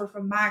 that suffer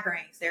from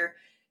migraines,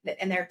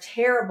 they're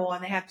terrible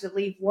and they have to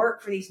leave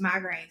work for these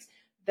migraines.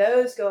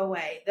 Those go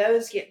away.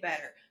 Those get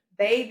better.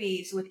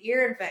 babies with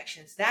ear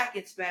infections, that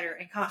gets better,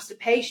 and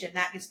constipation,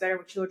 that gets better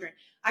with children.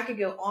 I could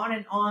go on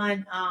and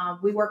on.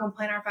 We work on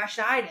plantar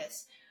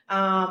fasciitis,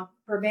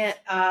 prevent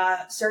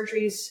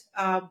surgeries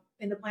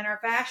in the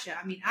plantar fascia.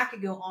 I mean, I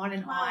could go on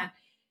and on.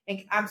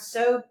 And I'm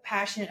so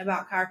passionate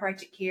about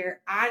chiropractic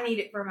care. I need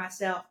it for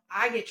myself.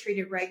 I get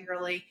treated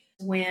regularly.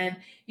 When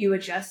you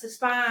adjust the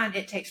spine,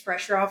 it takes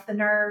pressure off the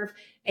nerve,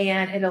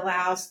 and it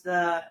allows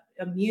the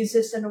immune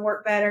system to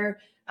work better.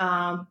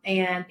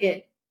 And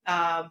it,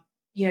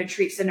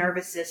 treats the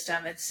nervous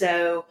system. And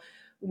so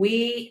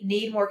we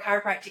need more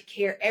chiropractic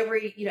care.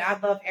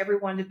 I'd love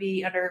everyone to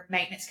be under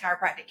maintenance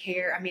chiropractic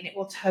care. I mean, it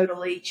will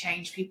totally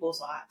change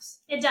people's lives.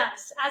 It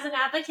does. As an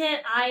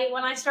advocate,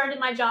 when I started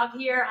my job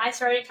here, I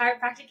started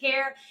chiropractic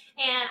care,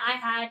 and I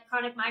had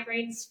chronic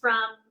migraines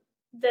from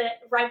the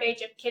ripe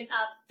age of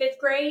 5th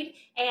grade,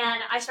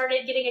 and I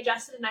started getting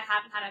adjusted, and I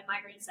haven't had a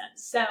migraine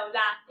since. So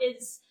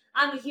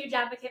I'm a huge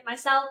advocate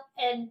myself,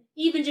 and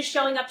even just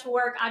showing up to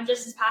work, I'm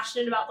just as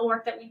passionate about the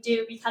work that we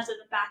do because of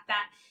the fact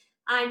that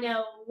I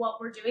know what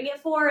we're doing it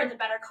for and the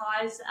better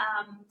cause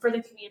for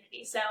the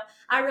community. So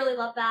I really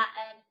love that.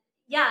 And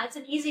yeah, it's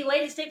an easy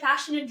way to stay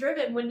passionate and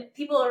driven when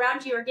people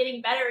around you are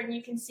getting better, and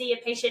you can see a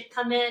patient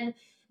come in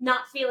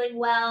not feeling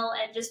well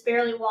and just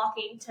barely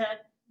walking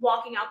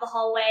out the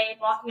hallway and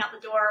walking out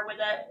the door with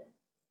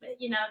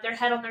their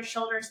head on their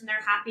shoulders, and they're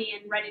happy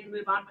and ready to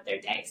move on with their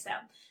day. So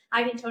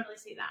I can totally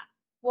see that.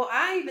 Well,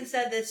 I even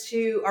said this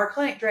to our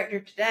clinic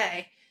director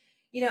today.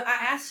 I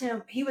asked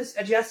him, he was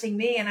adjusting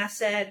me, and I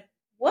said,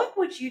 what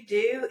would you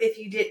do if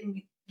you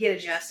didn't get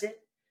adjusted?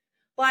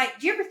 Like,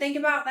 do you ever think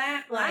about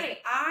that?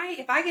 Like,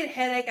 if I get a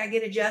headache, I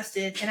get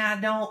adjusted and I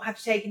don't have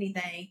to take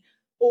anything.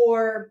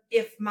 Or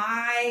if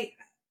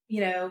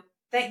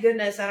thank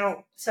goodness I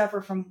don't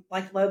suffer from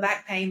like low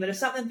back pain, but if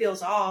something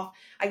feels off,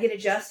 I get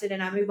adjusted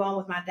and I move on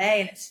with my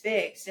day and it's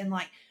fixed. And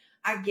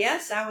I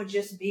guess I would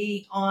just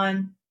be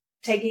on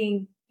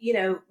taking,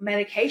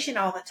 medication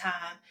all the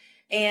time.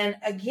 And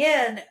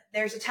again,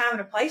 there's a time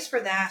and a place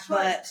for that. Sure.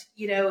 But,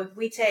 if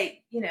we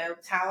take,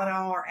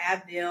 Tylenol or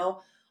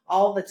Advil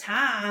all the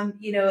time,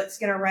 it's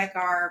going to wreck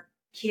our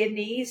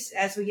kidneys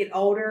as we get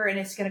older, and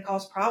it's going to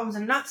cause problems.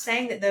 And I'm not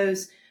saying that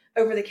those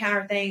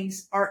over-the-counter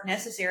things aren't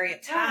necessary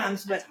at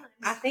times, but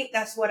I think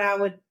that's what I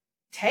would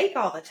take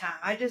all the time.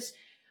 I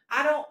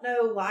don't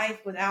know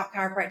life without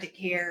chiropractic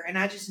care, and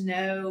I just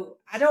know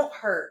I don't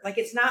hurt. Like,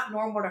 it's not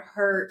normal to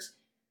hurt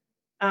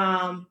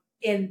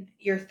in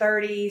your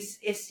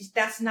 30s.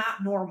 That's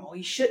not normal.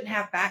 You shouldn't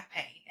have back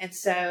pain, and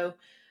so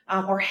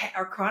or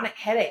chronic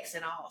headaches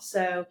and all.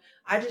 So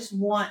I just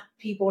want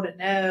people to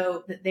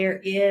know that there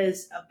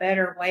is a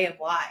better way of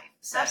life.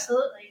 So.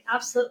 Absolutely,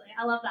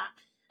 I love that.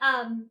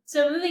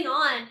 So moving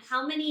on,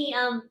 how many?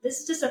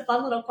 This is just a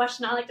fun little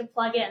question I like to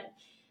plug in.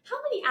 How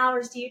many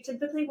hours do you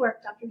typically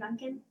work, Dr.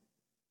 Duncan?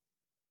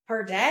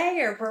 Per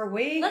day or per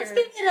week? Let's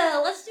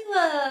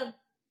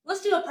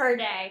do a per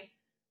day.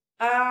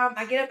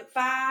 I get up at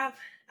 5.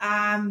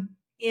 I'm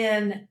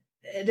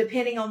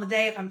depending on the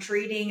day, if I'm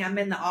treating, I'm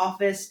in the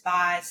office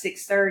by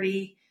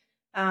 6:30.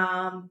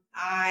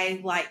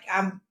 I like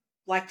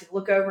to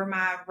look over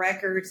my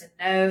records and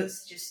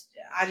notes.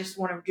 I just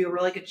want to do a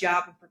really good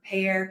job and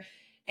prepare.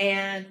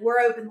 And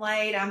we're open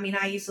late. I mean,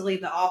 I used to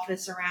leave the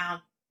office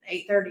around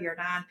 8:30 or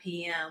 9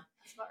 p.m.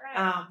 That's about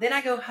right. Then I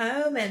go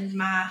home, and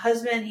my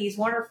husband, he's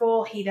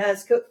wonderful. He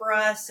does cook for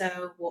us,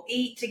 so we'll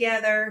eat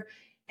together.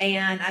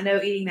 And I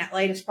know eating that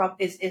late is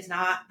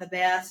not the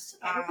best.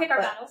 We pick our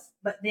battles.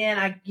 But then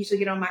I usually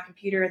get on my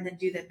computer and then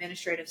do the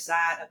administrative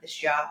side of this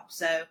job.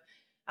 So,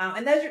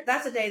 and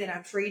that's a day that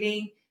I'm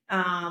treating.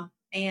 And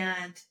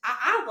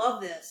I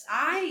love this.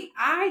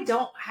 I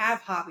don't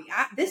have hobby.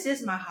 This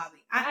is my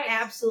hobby. I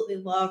absolutely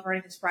love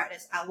running this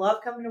practice. I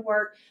love coming to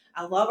work.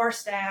 I love our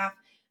staff.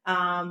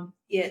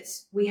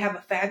 We have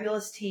a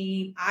fabulous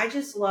team. I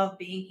just love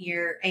being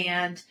here.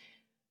 And,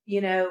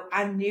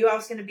 I knew I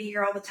was going to be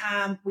here all the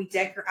time.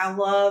 I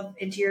love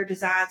interior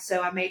design.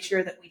 So I made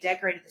sure that we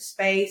decorated the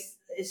space.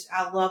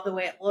 I love the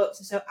way it looks.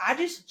 And so I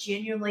just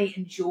genuinely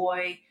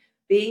enjoy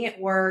being at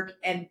work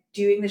and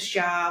doing this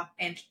job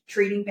and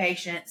treating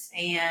patients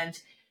and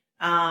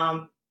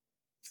running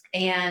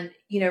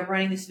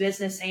this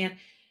business. And,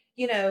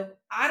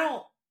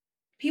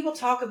 people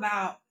talk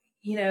about,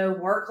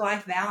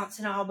 work-life balance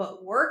and all,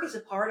 but work is a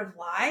part of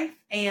life.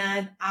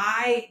 And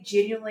I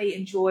genuinely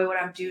enjoy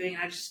what I'm doing.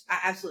 I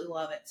absolutely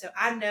love it. So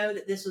I know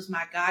that this was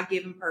my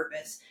God-given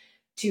purpose,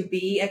 to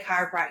be a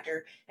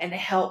chiropractor and to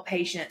help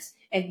patients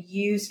and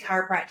use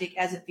chiropractic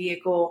as a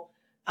vehicle,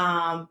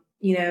 for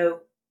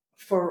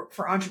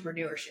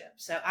entrepreneurship.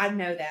 So I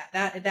know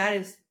that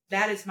is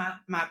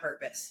my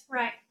purpose.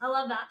 Right. I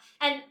love that.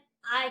 And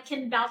I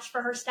can vouch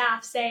for her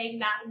staff saying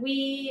that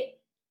we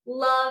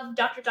love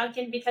Dr.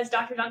 Duncan because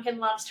Dr. Duncan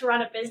loves to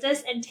run a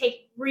business and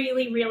take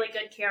really, really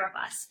good care of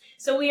us.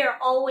 So we are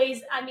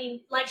always,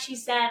 like she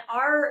said,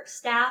 our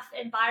staff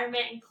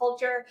environment and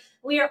culture,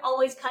 we are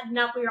always cutting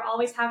up. We are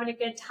always having a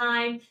good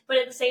time. But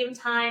at the same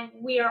time,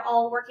 we are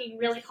all working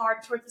really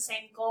hard toward the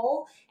same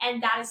goal.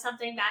 And that is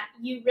something that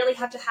you really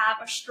have to have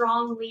a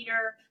strong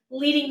leader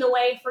leading the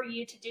way for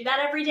you to do that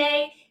every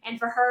day, and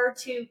for her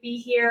to be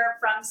here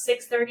from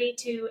 6:30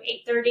 to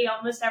 8:30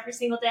 almost every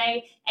single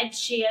day, and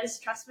she is,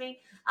 trust me.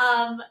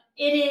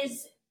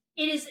 It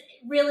is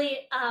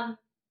really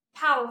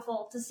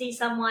powerful to see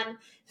someone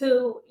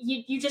who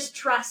you just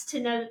trust to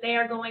know that they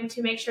are going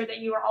to make sure that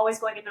you are always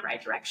going in the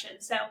right direction.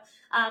 So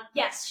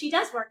yes, she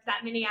does work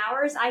that many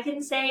hours. I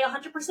can say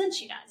 100%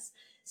 she does.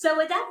 So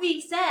with that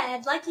being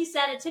said, like you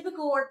said, a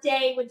typical work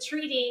day with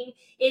treating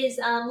is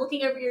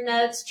looking over your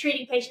notes,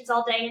 treating patients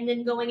all day, and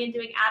then going and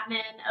doing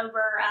admin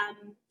over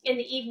in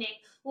the evening.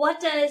 What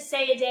does,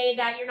 say, a day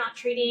that you're not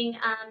treating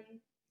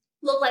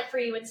look like for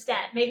you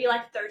instead? Maybe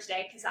like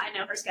Thursday, because I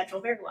know her schedule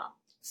very well.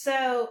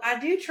 So I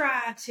do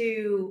try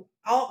to,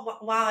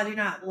 while I do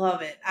not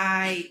love it,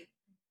 I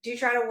do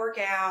try to work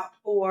out,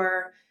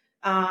 or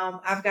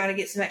I've got to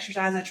get some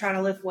exercise. I try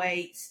to lift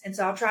weights. And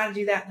so I'll try to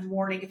do that in the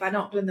morning. If I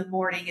don't do it in the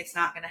morning, it's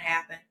not going to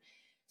happen.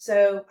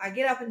 So I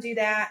get up and do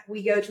that.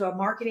 We go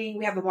to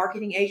we have a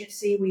marketing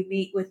agency. We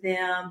meet with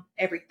them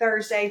every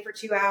Thursday for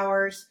 2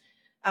 hours.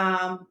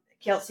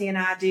 Kelsey and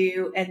I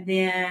do. And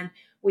then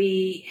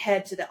we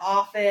head to the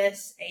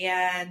office,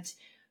 and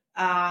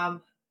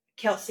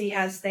Kelsey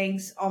has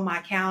things on my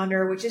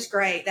calendar, which is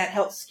great. That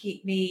helps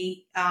keep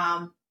me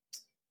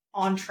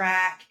on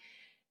track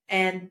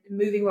and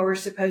moving where we're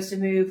supposed to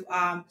move.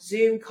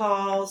 Zoom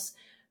calls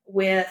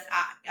with,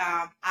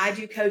 I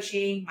do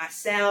coaching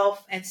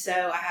myself, and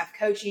so I have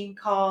coaching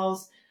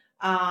calls.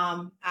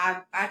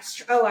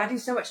 I do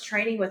so much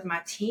training with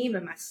my team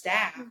and my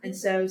staff. Mm-hmm. And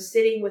so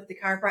sitting with the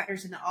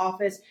chiropractors in the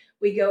office,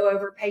 we go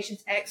over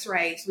patients'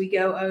 x-rays. We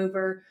go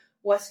over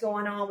what's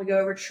going on. We go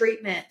over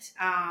treatment.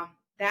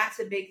 That's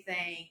a big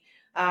thing.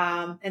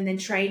 And then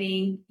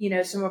training,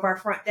 some of our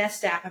front desk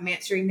staff. I'm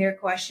answering their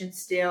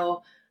questions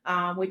still,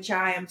 which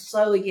I am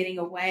slowly getting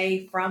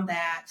away from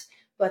that.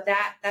 But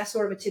that's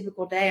sort of a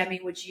typical day. I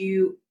mean,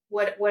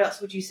 what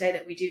else would you say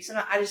that we do?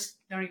 I just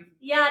don't even.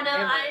 Yeah, no,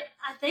 I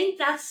think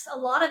that's a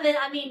lot of it.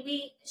 I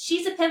mean,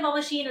 she's a pinball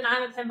machine and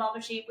I'm a pinball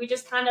machine. We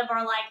just kind of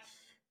are like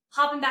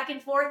hopping back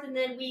and forth, and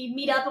then we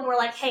meet up and we're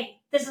like, hey,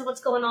 this is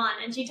what's going on.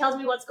 And she tells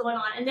me what's going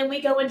on. And then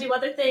we go and do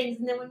other things,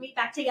 and then we meet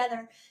back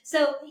together.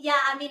 So yeah,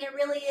 I mean, it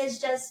really is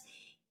just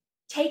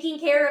taking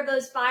care of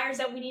those fires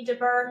that we need to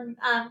burn.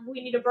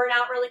 We need to burn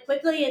out really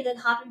quickly, and then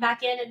hopping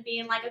back in and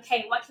being like,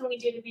 okay, what can we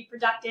do to be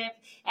productive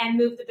and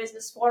move the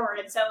business forward?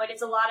 And so it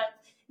is a lot of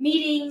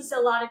meetings,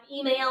 a lot of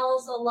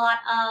emails, a lot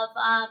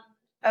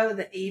of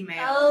the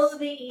emails. Oh,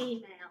 the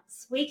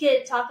emails. We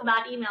could talk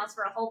about emails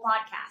for a whole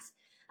podcast.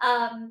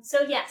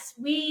 So yes,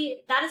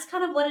 that is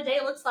kind of what a day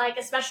looks like,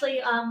 especially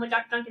when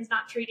Dr. Duncan's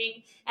not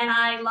treating. And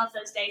I love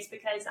those days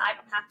because I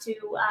don't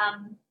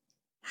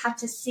have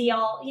to see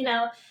all,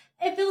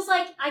 it feels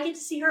like I get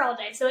to see her all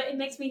day. So it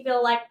makes me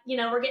feel like,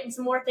 we're getting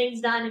some more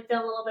things done and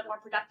feel a little bit more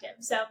productive.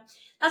 So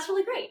that's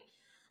really great.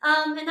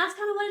 And that's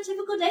kind of what a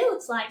typical day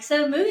looks like.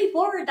 So moving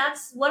forward,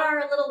 that's what our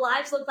little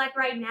lives look like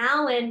right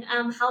now, and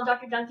how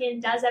Dr.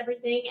 Duncan does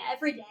everything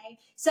every day.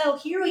 So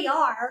here we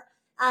are,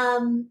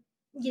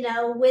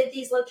 with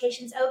these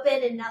locations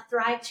open and now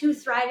two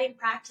thriving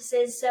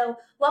practices. So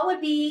what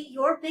would be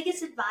your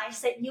biggest advice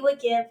that you would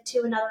give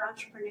to another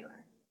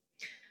entrepreneur?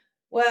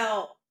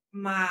 Well,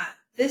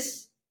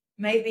 this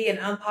may be an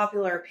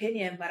unpopular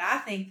opinion, but I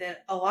think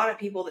that a lot of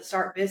people that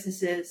start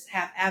businesses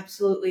have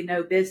absolutely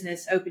no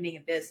business opening a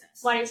business.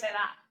 Why do you say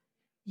that?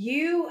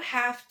 You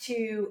have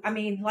to,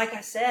 like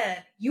I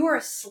said, you are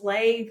a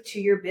slave to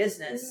your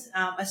business,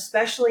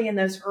 especially in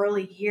those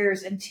early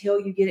years until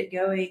you get it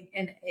going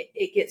and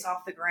it gets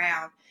off the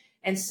ground.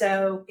 And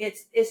so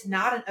it's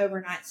not an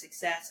overnight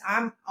success.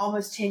 I'm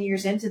almost 10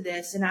 years into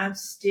this, and I'm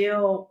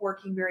still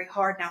working very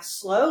hard. Now,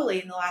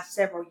 slowly in the last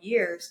several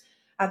years,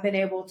 I've been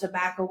able to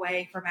back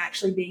away from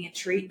actually being in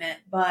treatment.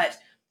 But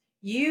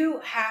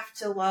you have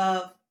to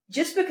love,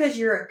 just because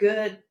you're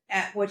good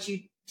at what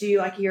you do,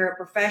 like you're a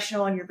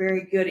professional and you're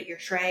very good at your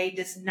trade,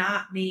 does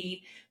not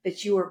mean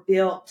that you are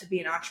built to be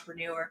an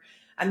entrepreneur.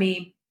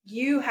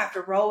 You have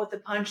to roll with the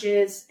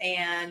punches,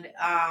 and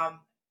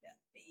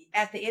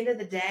at the end of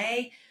the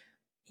day,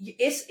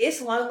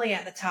 it's lonely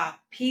at the top.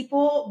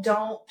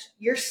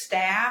 Your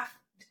staff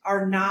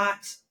are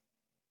not,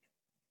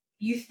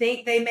 you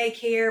think they may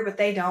care, but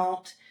they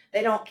don't.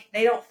 They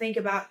don't think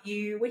about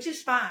you, which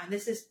is fine.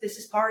 This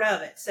is part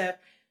of it. So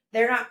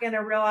they're not going to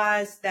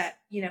realize that,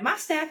 my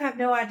staff have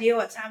no idea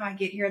what time I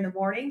get here in the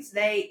mornings.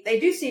 They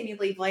do see me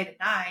leave late at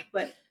night,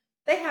 but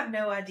they have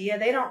no idea.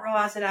 They don't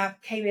realize that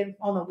I've came in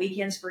on the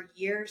weekends for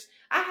years.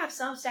 I have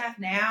some staff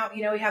now,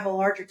 we have a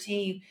larger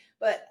team,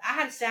 but I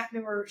had a staff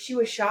member, she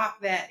was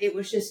shocked that it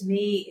was just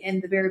me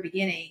in the very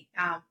beginning.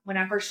 When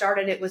I first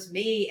started, it was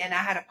me, and I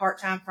had a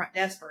part-time front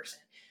desk person.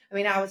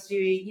 I was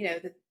doing,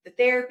 the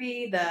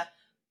therapy, the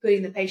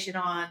putting the patient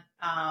on,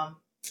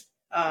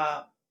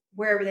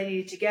 wherever they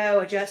needed to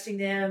go, adjusting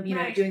them,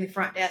 right, doing the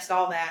front desk,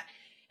 all that.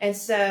 And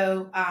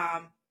so,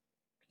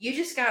 you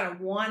just got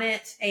to want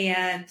it,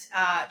 and,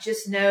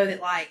 just know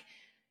that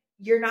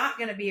you're not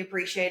going to be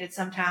appreciated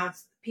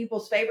sometimes.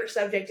 People's favorite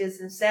subject is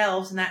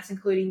themselves, and that's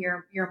including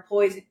your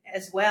employees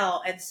as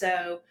well. And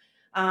so,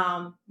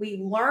 we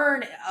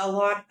learn a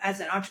lot as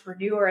an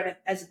entrepreneur and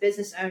as a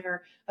business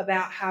owner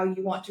about how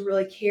you want to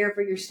really care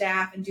for your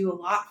staff and do a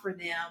lot for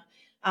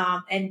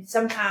them. And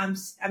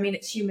sometimes, I mean,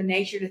 it's human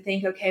nature to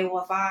think, okay,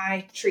 well, if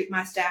I treat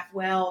my staff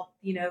well,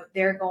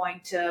 they're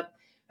going to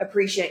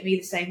appreciate me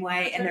the same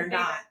way, and they're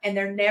not, and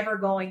they're never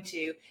going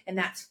to, and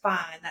that's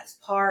fine. That's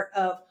part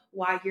of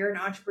why you're an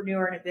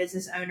entrepreneur and a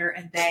business owner,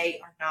 and they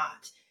are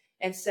not.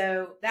 And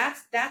so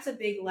that's a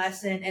big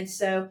lesson. And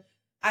so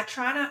I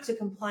try not to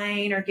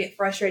complain or get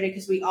frustrated,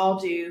 because we all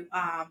do.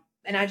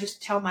 And I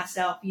just tell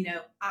myself,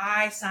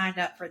 I signed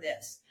up for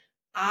this.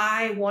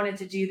 I wanted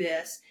to do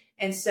this.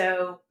 And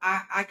so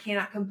I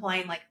cannot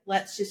complain. Like,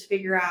 let's just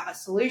figure out a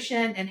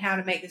solution and how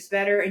to make this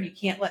better. And you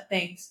can't let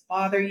things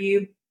bother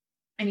you.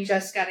 And you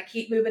just got to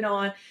keep moving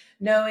on,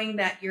 knowing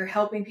that you're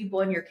helping people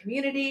in your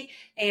community,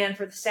 and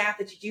for the staff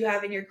that you do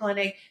have in your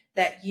clinic,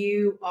 that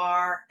you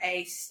are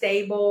a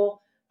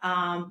stable,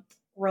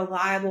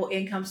 reliable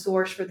income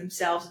source for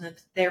themselves and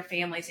their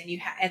families. And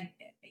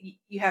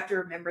you have to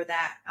remember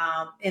that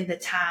in the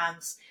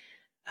times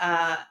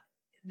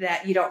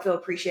that you don't feel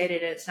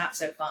appreciated and it's not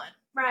so fun.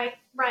 Right.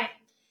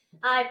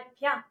 I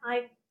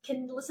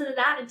can listen to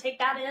that and take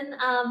that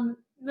in.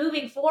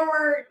 Moving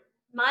forward,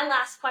 my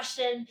last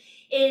question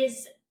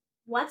is,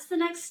 what's the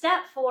next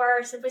step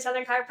for Simply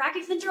Southern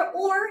Chiropractic Center?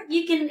 Or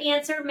you can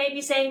answer maybe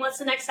saying, what's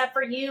the next step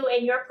for you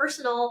in your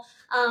personal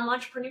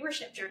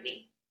entrepreneurship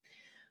journey?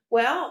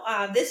 Well,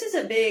 this is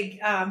a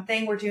big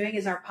thing we're doing,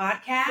 is our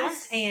podcast.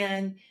 Yes.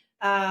 And,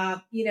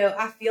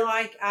 I feel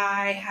like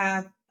I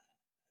have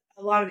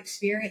a lot of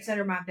experience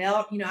under my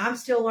belt. I'm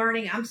still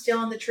learning. I'm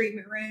still in the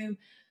treatment room.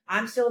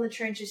 I'm still in the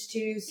trenches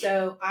too.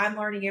 So I'm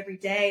learning every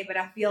day, but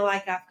I feel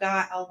like I've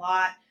got a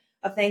lot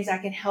of things I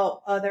can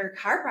help other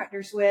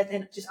chiropractors with,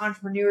 and just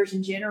entrepreneurs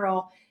in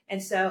general.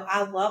 And so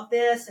I love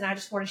this, and I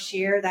just want to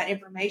share that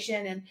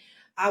information. And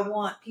I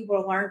want people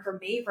to learn from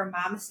me, from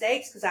my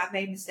mistakes, because I've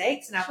made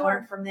mistakes and I've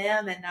learned from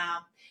them. And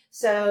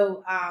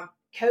so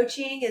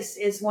coaching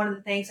is one of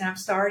the things that I'm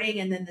starting,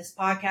 and then this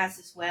podcast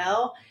as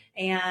well.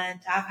 And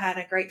I've had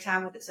a great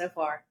time with it so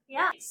far.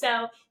 Yeah.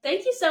 So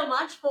thank you so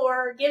much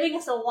for giving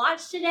us a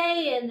watch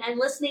today and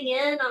listening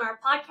in on our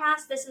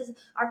podcast. This is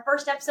our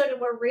first episode,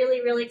 and we're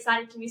really, really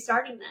excited to be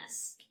starting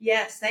this.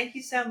 Yes. Thank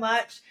you so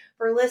much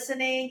for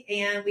listening.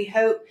 And we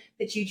hope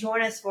that you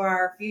join us for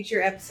our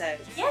future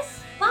episodes.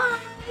 Yes. Bye.